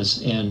valuation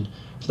is. And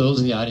for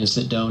those in the audience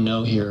that don't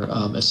know here,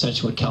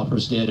 essentially what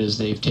CalPERS did is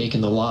they've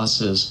taken the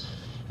losses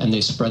and they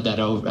spread that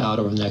out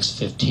over the next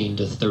 15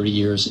 to 30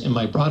 years. And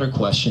my broader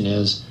question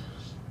is,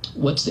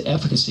 what's the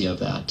efficacy of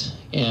that?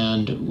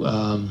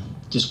 And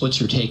just what's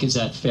your take? Is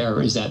that fair?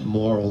 Or is that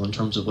moral in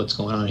terms of what's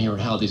going on here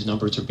and how these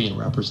numbers are being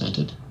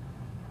represented?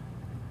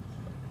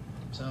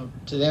 So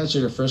to answer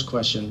your first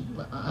question,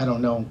 I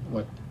don't know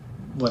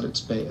what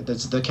it's based.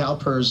 That's the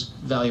CalPERS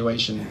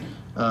valuation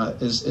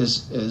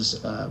is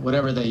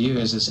whatever they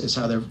use is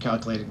how they're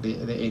calculating the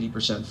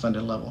 80%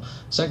 funded level.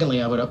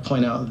 Secondly, I would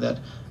point out that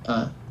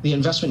the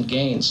investment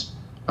gains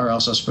are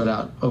also spread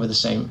out over the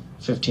same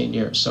 15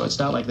 years. So it's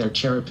not like they're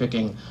cherry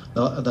picking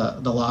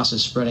the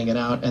losses, spreading it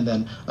out, and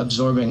then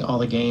absorbing all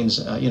the gains,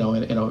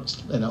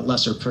 in a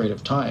lesser period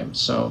of time.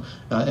 So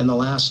in the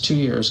last 2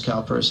 years,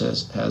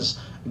 CalPERS has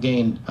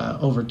gained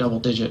over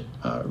double-digit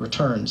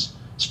returns,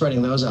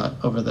 spreading those out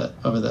over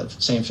the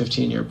same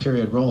 15-year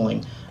period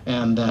rolling,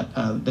 and that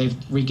they've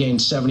regained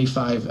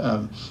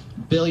 $75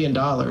 billion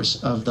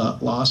of the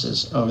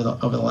losses over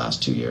the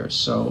last 2 years.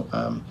 So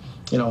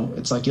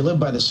it's like you live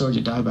by the sword,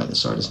 you die by the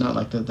sword. It's not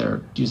like that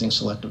they're using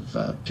selective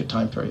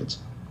time periods.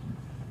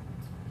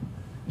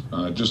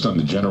 Just on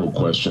the general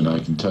question, I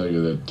can tell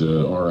you that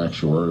our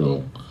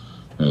actuarial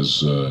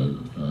has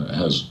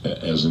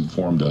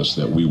informed us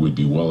that we would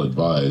be well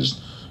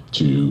advised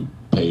to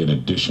pay an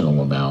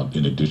additional amount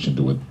in addition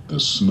to what the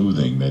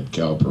smoothing that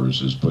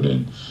CalPERS has put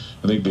in.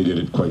 I think they did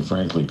it, quite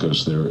frankly,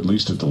 because they're, at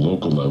least at the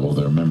local level,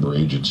 their member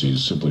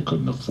agencies simply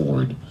couldn't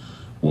afford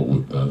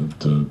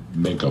to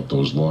make up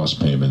those loss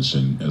payments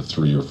in a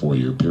 3 or 4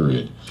 year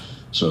period.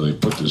 So they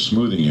put the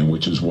smoothing in,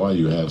 which is why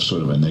you have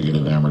sort of a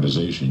negative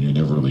amortization. You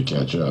never really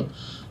catch up.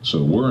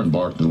 So we're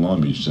embarked in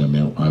Long Beach. I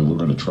mean, we're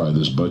going to try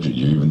this budget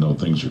year, even though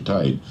things are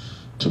tight,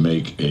 to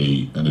make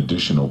an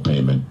additional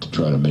payment to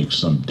try to make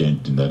some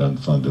dent in that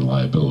unfunded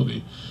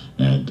liability.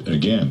 And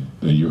again,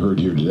 you heard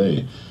here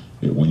today,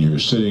 when you're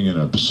sitting in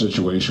a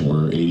situation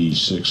where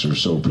 86 or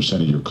so %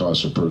 of your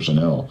costs are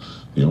personnel,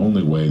 the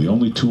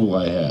only tool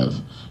I have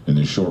in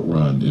the short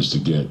run is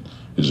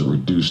a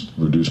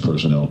reduced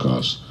personnel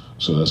costs.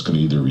 So that's going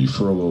to either be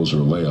furloughs or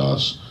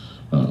layoffs,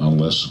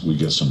 unless we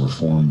get some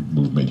reform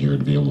movement here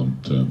to be able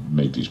to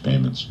make these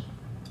payments.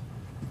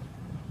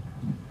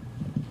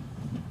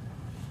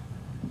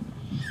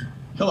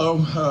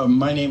 Hello,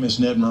 my name is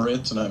Ned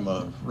Moritz, and I'm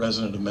a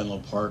resident of Menlo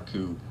Park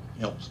who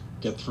helped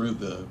get through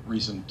the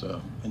recent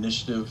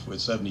initiative with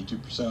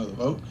 72% of the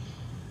vote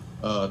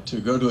to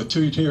go to a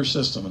two-tier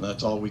system, and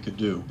that's all we could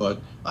do.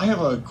 But I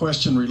have a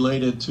question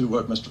related to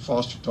what Mr.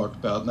 Foster talked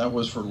about, and that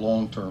was for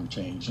long-term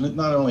change. And it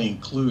not only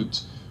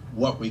includes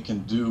what we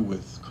can do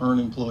with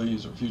current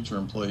employees or future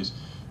employees,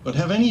 but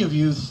have any of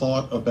you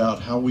thought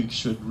about how we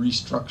should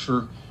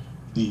restructure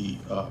the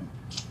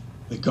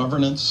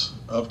governance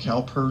of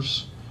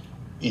CalPERS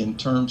in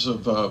terms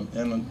of,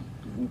 and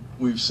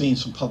we've seen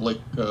some public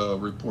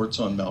reports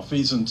on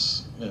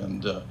malfeasance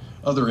and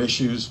other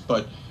issues,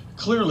 but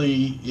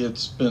clearly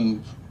it's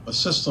been a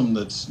system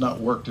that's not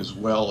worked as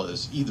well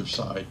as either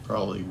side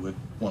probably would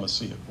want to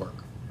see it work.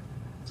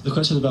 So the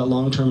question about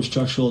long-term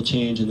structural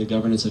change in the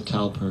governance of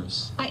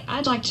CalPERS.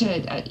 I'd like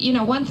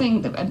to, one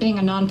thing, being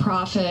a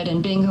nonprofit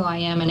and being who I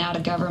am and out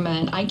of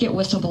government, I get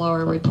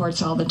whistleblower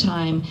reports all the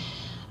time.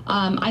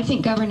 I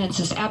think governance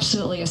is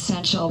absolutely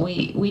essential.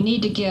 We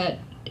need to get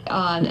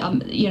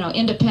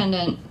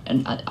independent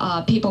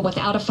people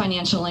without a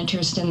financial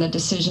interest in the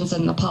decisions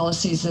and the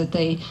policies that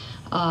they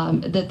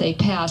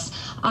pass.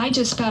 I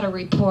just got a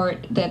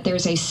report that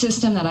there's a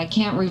system that I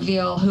can't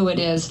reveal who it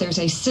is. There's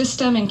a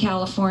system in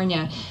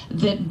California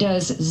that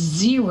does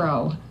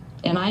zero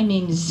and I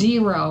mean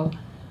zero,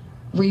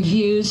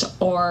 reviews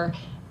or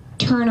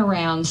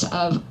turnarounds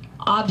of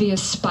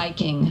obvious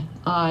spiking.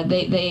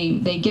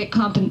 They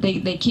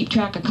keep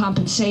track of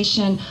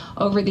compensation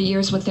over the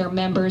years with their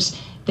members.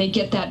 They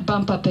get that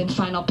bump up in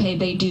final pay.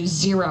 They do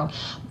zero.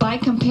 By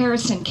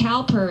comparison,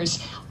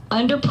 CalPERS,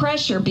 under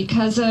pressure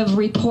because of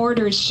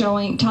reporters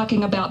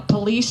talking about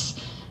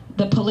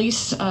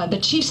the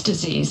chief's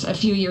disease a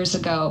few years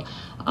ago,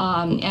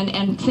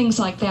 and things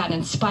like that,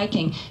 and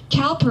spiking.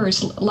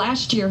 CalPERS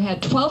last year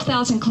had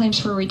 12,000 claims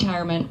for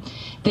retirement.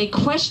 They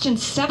questioned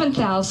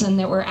 7,000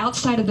 that were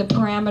outside of the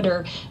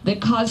parameter that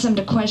caused them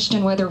to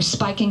question whether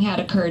spiking had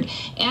occurred.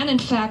 And in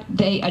fact,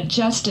 they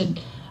adjusted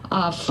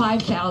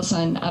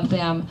 5,000 of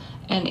them,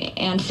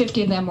 and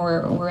 50 of them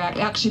were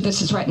actually,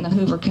 this is right in the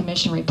Hoover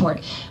Commission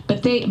report.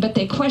 But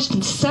they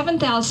questioned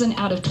 7,000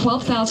 out of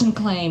 12,000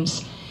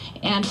 claims,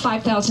 and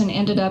 5,000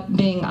 ended up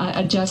being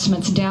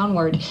adjustments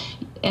downward.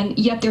 And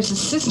yet there's a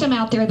system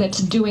out there that's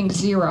doing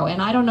zero,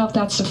 and I don't know if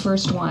that's the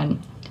first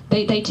one.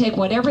 They take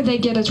whatever they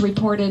get as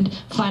reported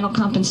final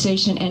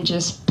compensation and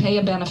just pay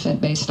a benefit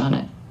based on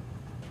it.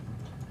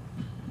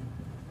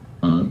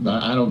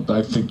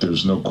 I think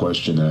there's no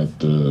question that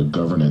the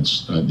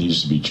governance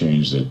needs to be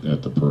changed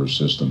at the PERS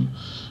system.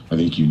 I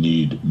think you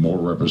need more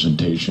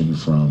representation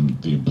from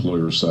the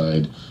employer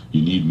side.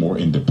 You need more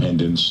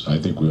independence. I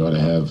think we ought to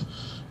have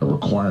a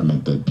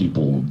requirement that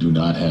people do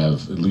not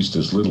have at least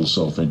as little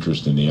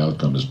self-interest in the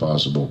outcome as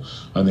possible.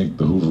 I think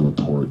the Hoover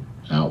report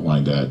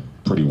outlined that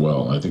pretty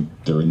well. I think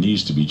there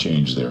needs to be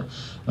change there.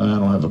 I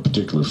don't have a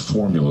particular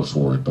formula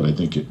for it, but I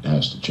think it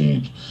has to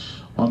change.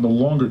 On the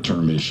longer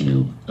term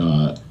issue,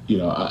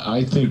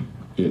 I think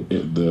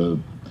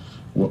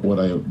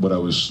what I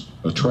was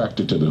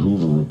attracted to the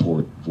Hoover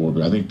report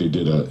for, I think they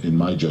did in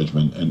my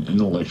judgment, an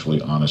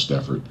intellectually honest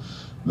effort.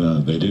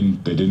 They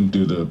didn't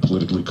do the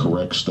politically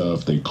correct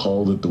stuff. They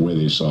called it the way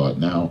they saw it.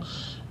 Now,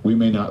 we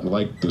may not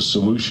like the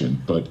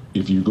solution, but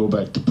if you go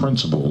back to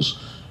principles,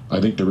 I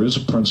think there is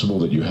a principle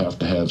that you have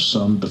to have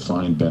some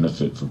defined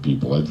benefit for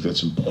people. I think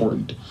that's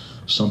important,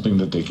 something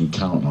that they can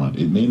count on.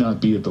 It may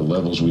not be at the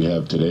levels we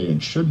have today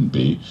and shouldn't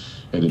be,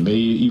 and it may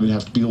even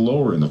have to be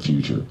lower in the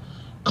future,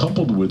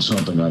 coupled with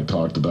something I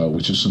talked about,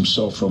 which is some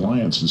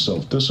self-reliance and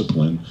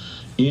self-discipline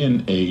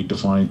in a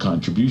defined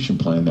contribution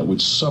plan that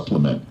would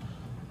supplement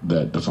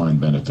that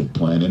defined benefit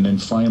plan. And then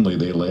finally,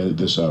 they laid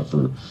this out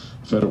for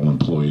federal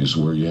employees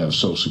where you have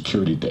Social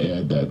Security to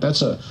add that.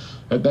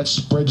 That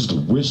spreads the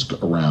risk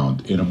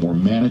around in a more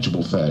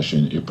manageable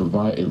fashion. It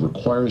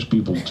requires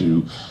people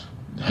to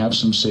have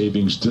some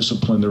savings,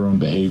 discipline their own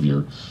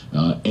behavior,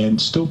 and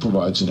still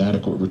provides an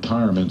adequate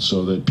retirement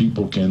so that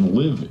people can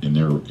live in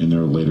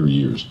their later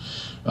years.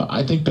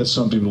 I think that's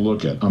something to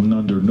look at. I'm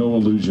under no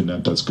illusion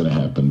that that's going to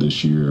happen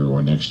this year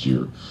or next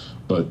year.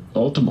 But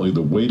ultimately,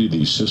 the weight of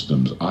these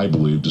systems, I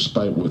believe,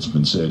 despite what's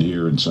been said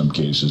here in some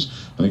cases,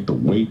 I think the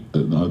weight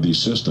of these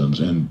systems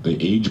and the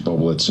age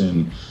bubble that's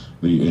in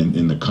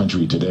the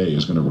country today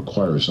is going to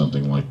require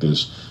something like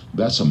this.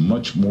 That's a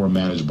much more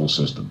manageable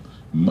system.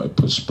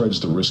 It spreads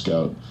the risk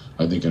out,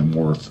 I think, in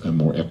a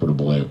more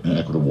equitable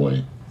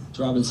way. Mr.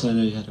 Robinson, I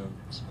know you had a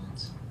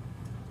response.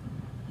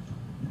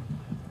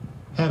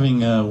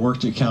 Having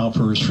worked at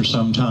CalPERS for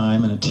some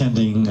time and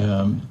attending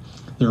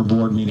their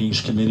board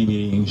meetings, committee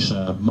meetings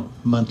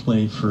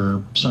monthly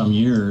for some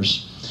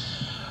years,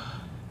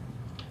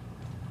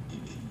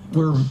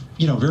 we're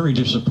very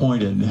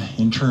disappointed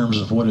in terms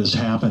of what has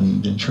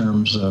happened in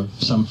terms of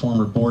some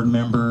former board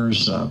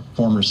members,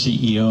 former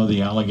CEO,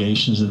 the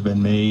allegations that have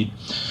been made.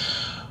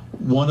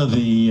 One of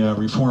the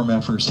reform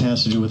efforts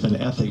has to do with an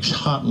ethics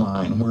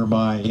hotline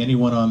whereby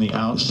anyone on the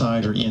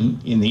outside or in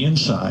the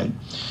inside,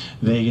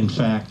 they in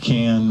fact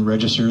can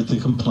register the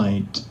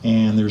complaint,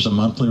 and there's a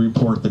monthly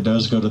report that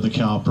does go to the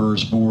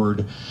CalPERS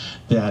board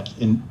that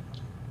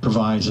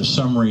provides a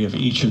summary of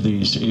each of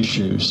these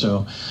issues.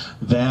 So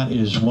that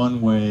is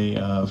one way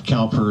of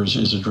CalPERS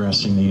is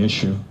addressing the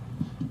issue.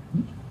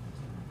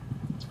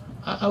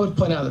 I would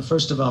point out that,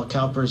 first of all,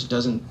 CalPERS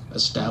doesn't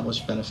establish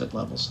benefit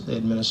levels. They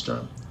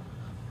administer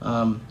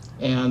them.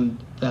 And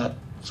that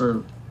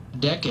for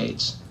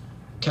decades,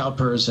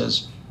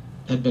 CalPERS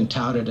had been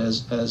touted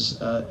as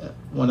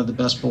one of the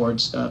best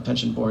boards,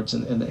 pension boards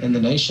in the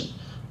nation.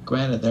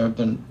 Granted, there have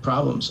been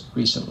problems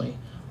recently.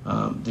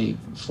 The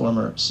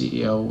former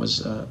CEO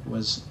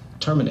was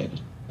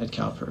terminated at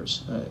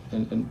CalPERS,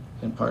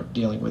 in part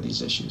dealing with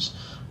these issues.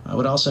 I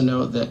would also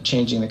note that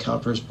changing the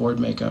CalPERS board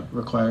makeup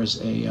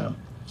requires a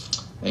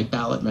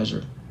ballot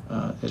measure.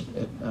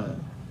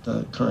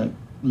 The current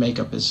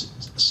makeup is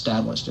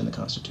established in the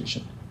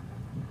Constitution.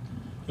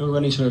 We're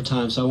running short of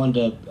time, so I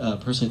wanted to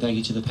personally thank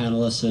each of the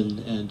panelists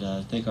and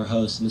thank our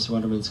host. Mr.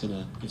 Wunderman's going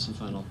to give some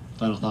final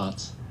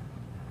thoughts.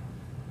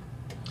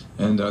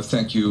 And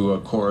thank you,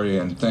 Corey,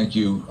 and thank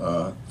you,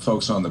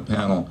 folks on the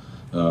panel.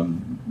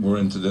 We're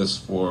into this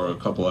for a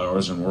couple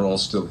hours, and we're all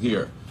still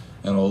here.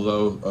 And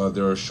although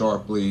there are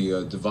sharply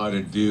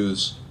divided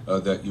views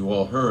that you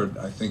all heard,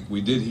 I think we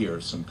did hear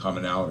some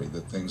commonality,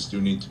 that things do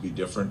need to be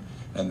different,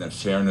 and that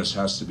fairness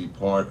has to be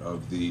part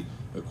of the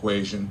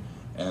equation,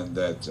 and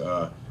that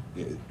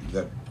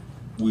that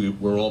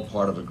we're all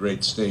part of a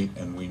great state,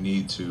 and we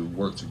need to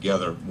work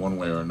together one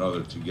way or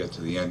another to get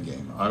to the end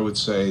game. I would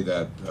say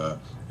that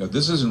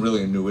this isn't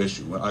really a new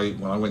issue. When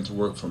I went to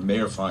work for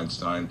Mayor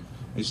Feinstein,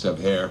 I used to have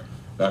hair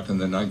back in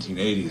the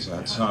 1980s. I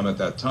had some at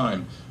that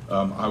time.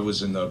 I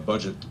was in the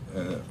budget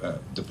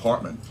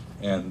department,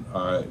 and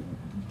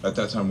at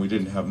that time we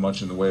didn't have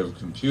much in the way of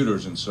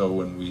computers, and so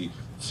when we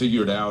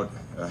figured out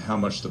how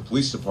much the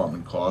police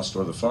department cost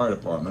or the fire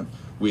department,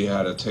 we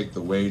had to take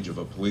the wage of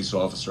a police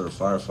officer or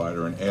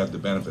firefighter and add the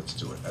benefits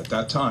to it. At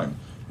that time,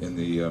 in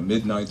the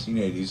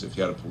mid-1980s, if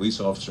you had a police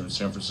officer in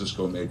San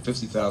Francisco who made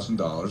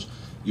 $50,000,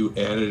 you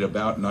added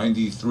about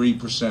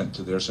 93%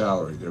 to their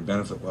salary. Their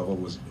benefit level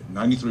was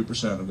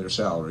 93% of their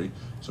salary,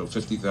 so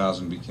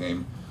 $50,000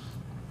 became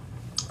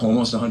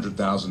almost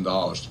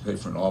 $100,000 to pay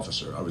for an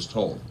officer, I was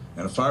told.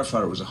 And a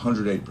firefighter was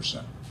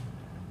 108%.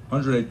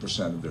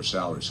 108% of their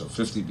salary, so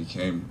 50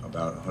 became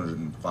about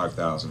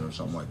 105,000 or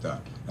something like that.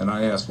 And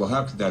I asked, well,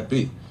 how could that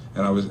be?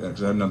 And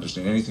because I didn't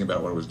understand anything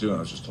about what I was doing,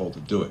 I was just told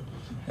to do it.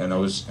 And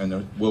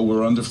well,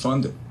 we're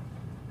underfunded.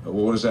 Well,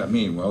 what does that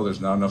mean? Well,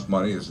 there's not enough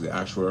money, as the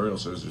actuarial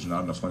says, there's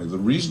not enough money. The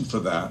reason for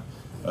that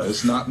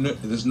is not new,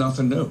 there's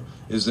nothing new,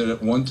 is that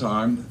at one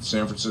time,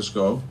 San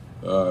Francisco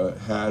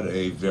had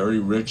a very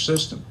rich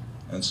system.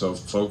 And so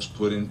folks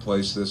put in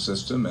place this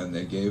system, and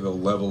they gave a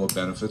level of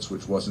benefits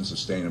which wasn't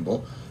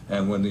sustainable.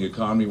 And when the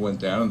economy went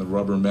down and the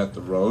rubber met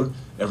the road,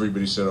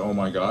 everybody said, oh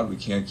my God, we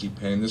can't keep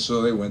paying this.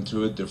 So they went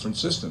to a different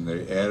system.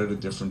 They added a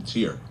different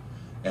tier.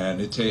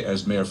 And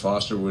as Mayor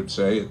Foster would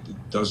say,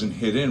 it doesn't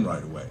hit in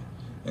right away.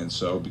 And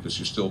so, because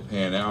you're still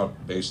paying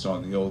out based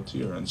on the old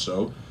tier. And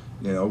so,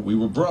 we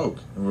were broke.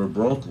 And we were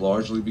broke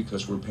largely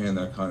because we're paying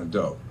that kind of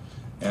dough.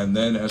 And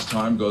then as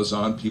time goes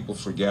on, people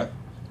forget.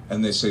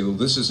 And they say, well,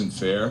 this isn't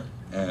fair.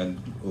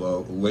 And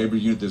labor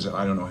union, there's,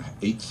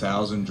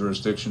 8,000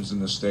 jurisdictions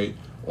in the state.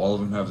 All of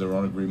them have their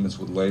own agreements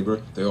with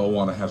labor. They all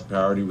want to have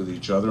parity with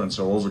each other. And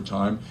so over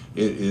time,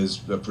 it is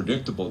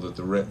predictable that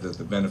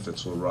the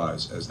benefits will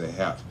rise as they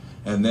have.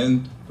 And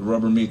then the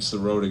rubber meets the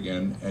road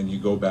again, and you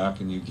go back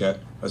and you get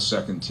a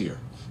second tier.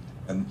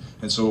 And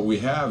so what we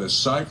have is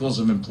cycles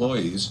of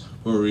employees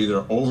who are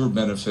either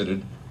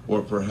over-benefited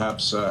or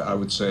perhaps, I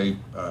would say,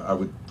 I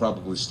would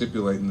probably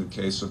stipulate in the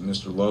case of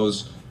Mr.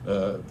 Lowe's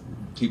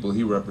people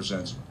he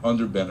represents,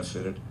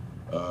 under-benefited,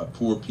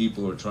 poor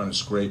people who are trying to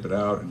scrape it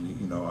out,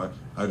 and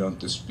I don't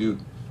dispute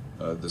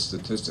the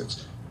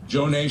statistics.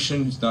 Joe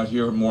Nation, he's not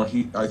here more.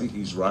 I think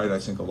he's right. I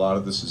think a lot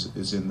of this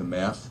is in the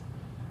math,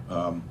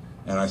 and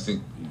I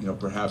think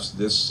perhaps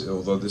this,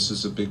 although this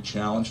is a big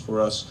challenge for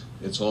us,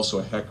 it's also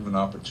a heck of an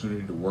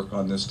opportunity to work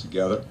on this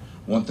together.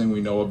 One thing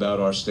we know about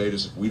our state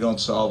is if we don't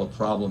solve a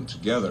problem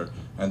together,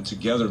 and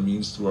together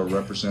means through our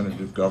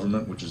representative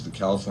government, which is the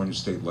California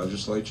State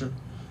Legislature,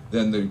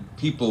 then the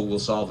people will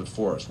solve it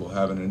for us. We'll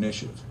have an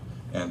initiative,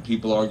 and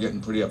people are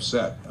getting pretty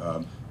upset.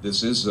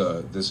 This is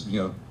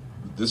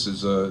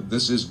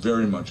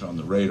very much on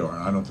the radar,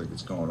 and I don't think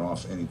it's going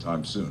off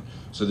anytime soon.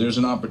 So there's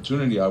an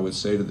opportunity, I would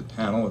say, to the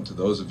panel and to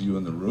those of you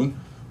in the room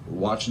who are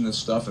watching this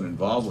stuff and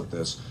involved with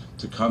this,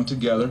 to come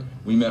together.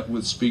 We met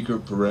with Speaker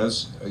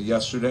Perez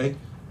yesterday.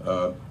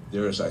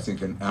 There is, I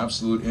think, an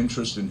absolute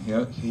interest in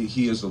him.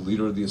 He is the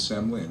leader of the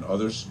Assembly, and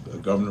others,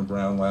 Governor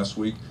Brown last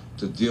week,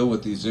 to deal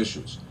with these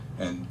issues.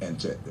 And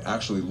to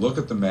actually look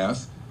at the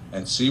math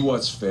and see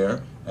what's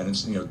fair,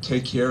 and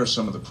take care of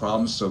some of the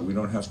problems, so we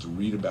don't have to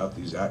read about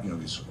these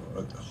these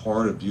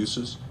horrid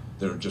abuses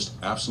that are just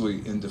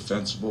absolutely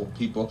indefensible.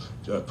 People,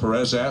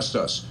 Perez asked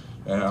us,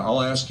 and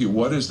I'll ask you,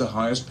 what is the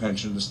highest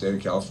pension in the state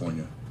of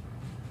California?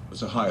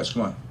 What's the highest?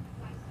 Come on.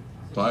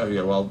 5.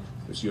 Yeah. Well,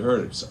 as you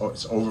heard, it's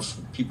over.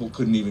 People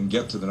couldn't even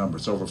get to the number.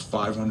 It's over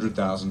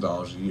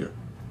 $500,000 a year,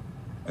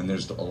 and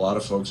there's a lot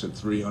of folks at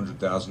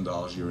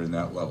 $300,000 a year in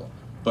that level.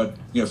 But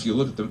if you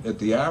look at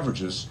the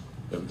averages,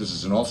 this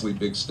is an awfully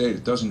big state.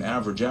 It doesn't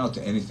average out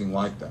to anything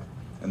like that.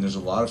 And there's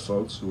a lot of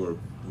folks who are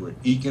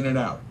eking it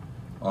out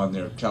on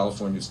their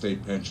California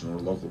state pension or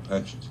local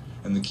pensions.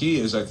 And the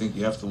key is, I think,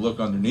 you have to look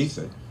underneath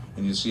it,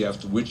 and you see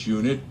after which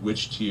unit,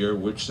 which tier,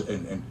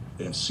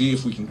 and see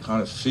if we can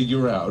kind of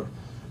figure out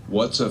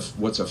what's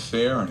a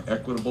fair and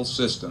equitable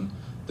system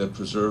that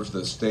preserves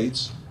the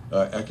state's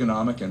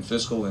economic and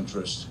fiscal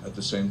interests at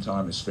the same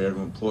time as fair to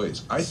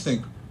employees. I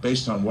think,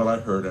 based on what I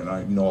heard, and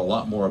I know a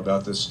lot more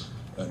about this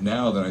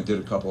now than I did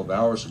a couple of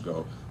hours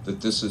ago,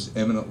 that this is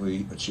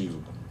eminently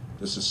achievable.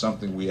 This is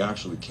something we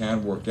actually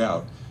can work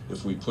out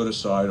if we put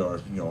aside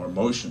our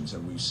emotions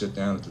and we sit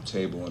down at the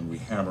table and we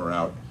hammer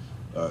out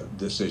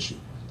this issue,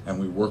 and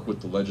we work with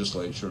the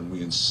legislature and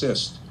we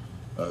insist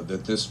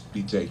that this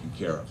be taken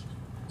care of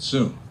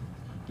soon.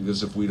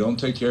 Because if we don't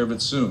take care of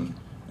it soon,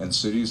 and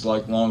cities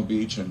like Long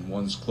Beach and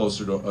ones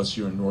closer to us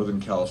here in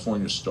Northern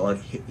California start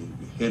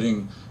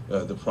hitting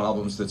the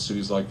problems that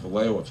cities like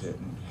Vallejo have hit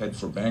and head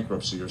for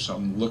bankruptcy or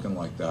something looking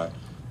like that,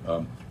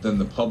 then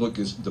the public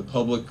is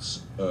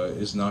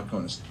not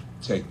going to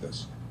take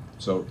this.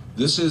 So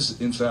this is,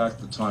 in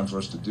fact, the time for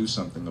us to do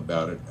something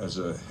about it. As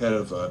a head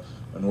of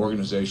an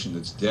organization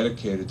that's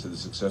dedicated to the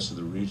success of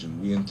the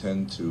region, we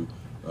intend to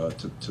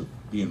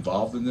be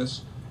involved in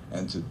this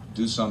and to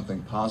do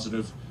something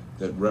positive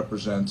that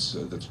represents,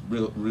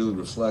 really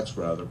reflects,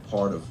 rather,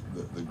 part of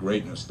the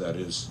greatness that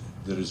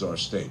is our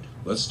state.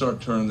 Let's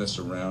start turning this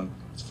around.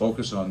 Let's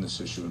focus on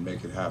this issue and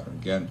make it happen.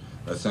 Again,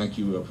 thank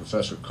you,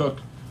 Professor Cook.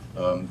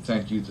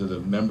 Thank you to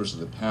the members of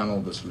the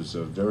panel. This was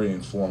a very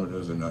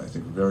informative and I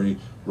think very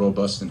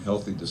robust and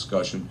healthy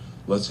discussion.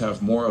 Let's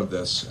have more of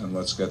this and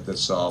let's get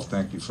this solved.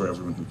 Thank you for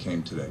everyone who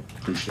came today.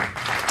 Appreciate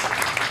it.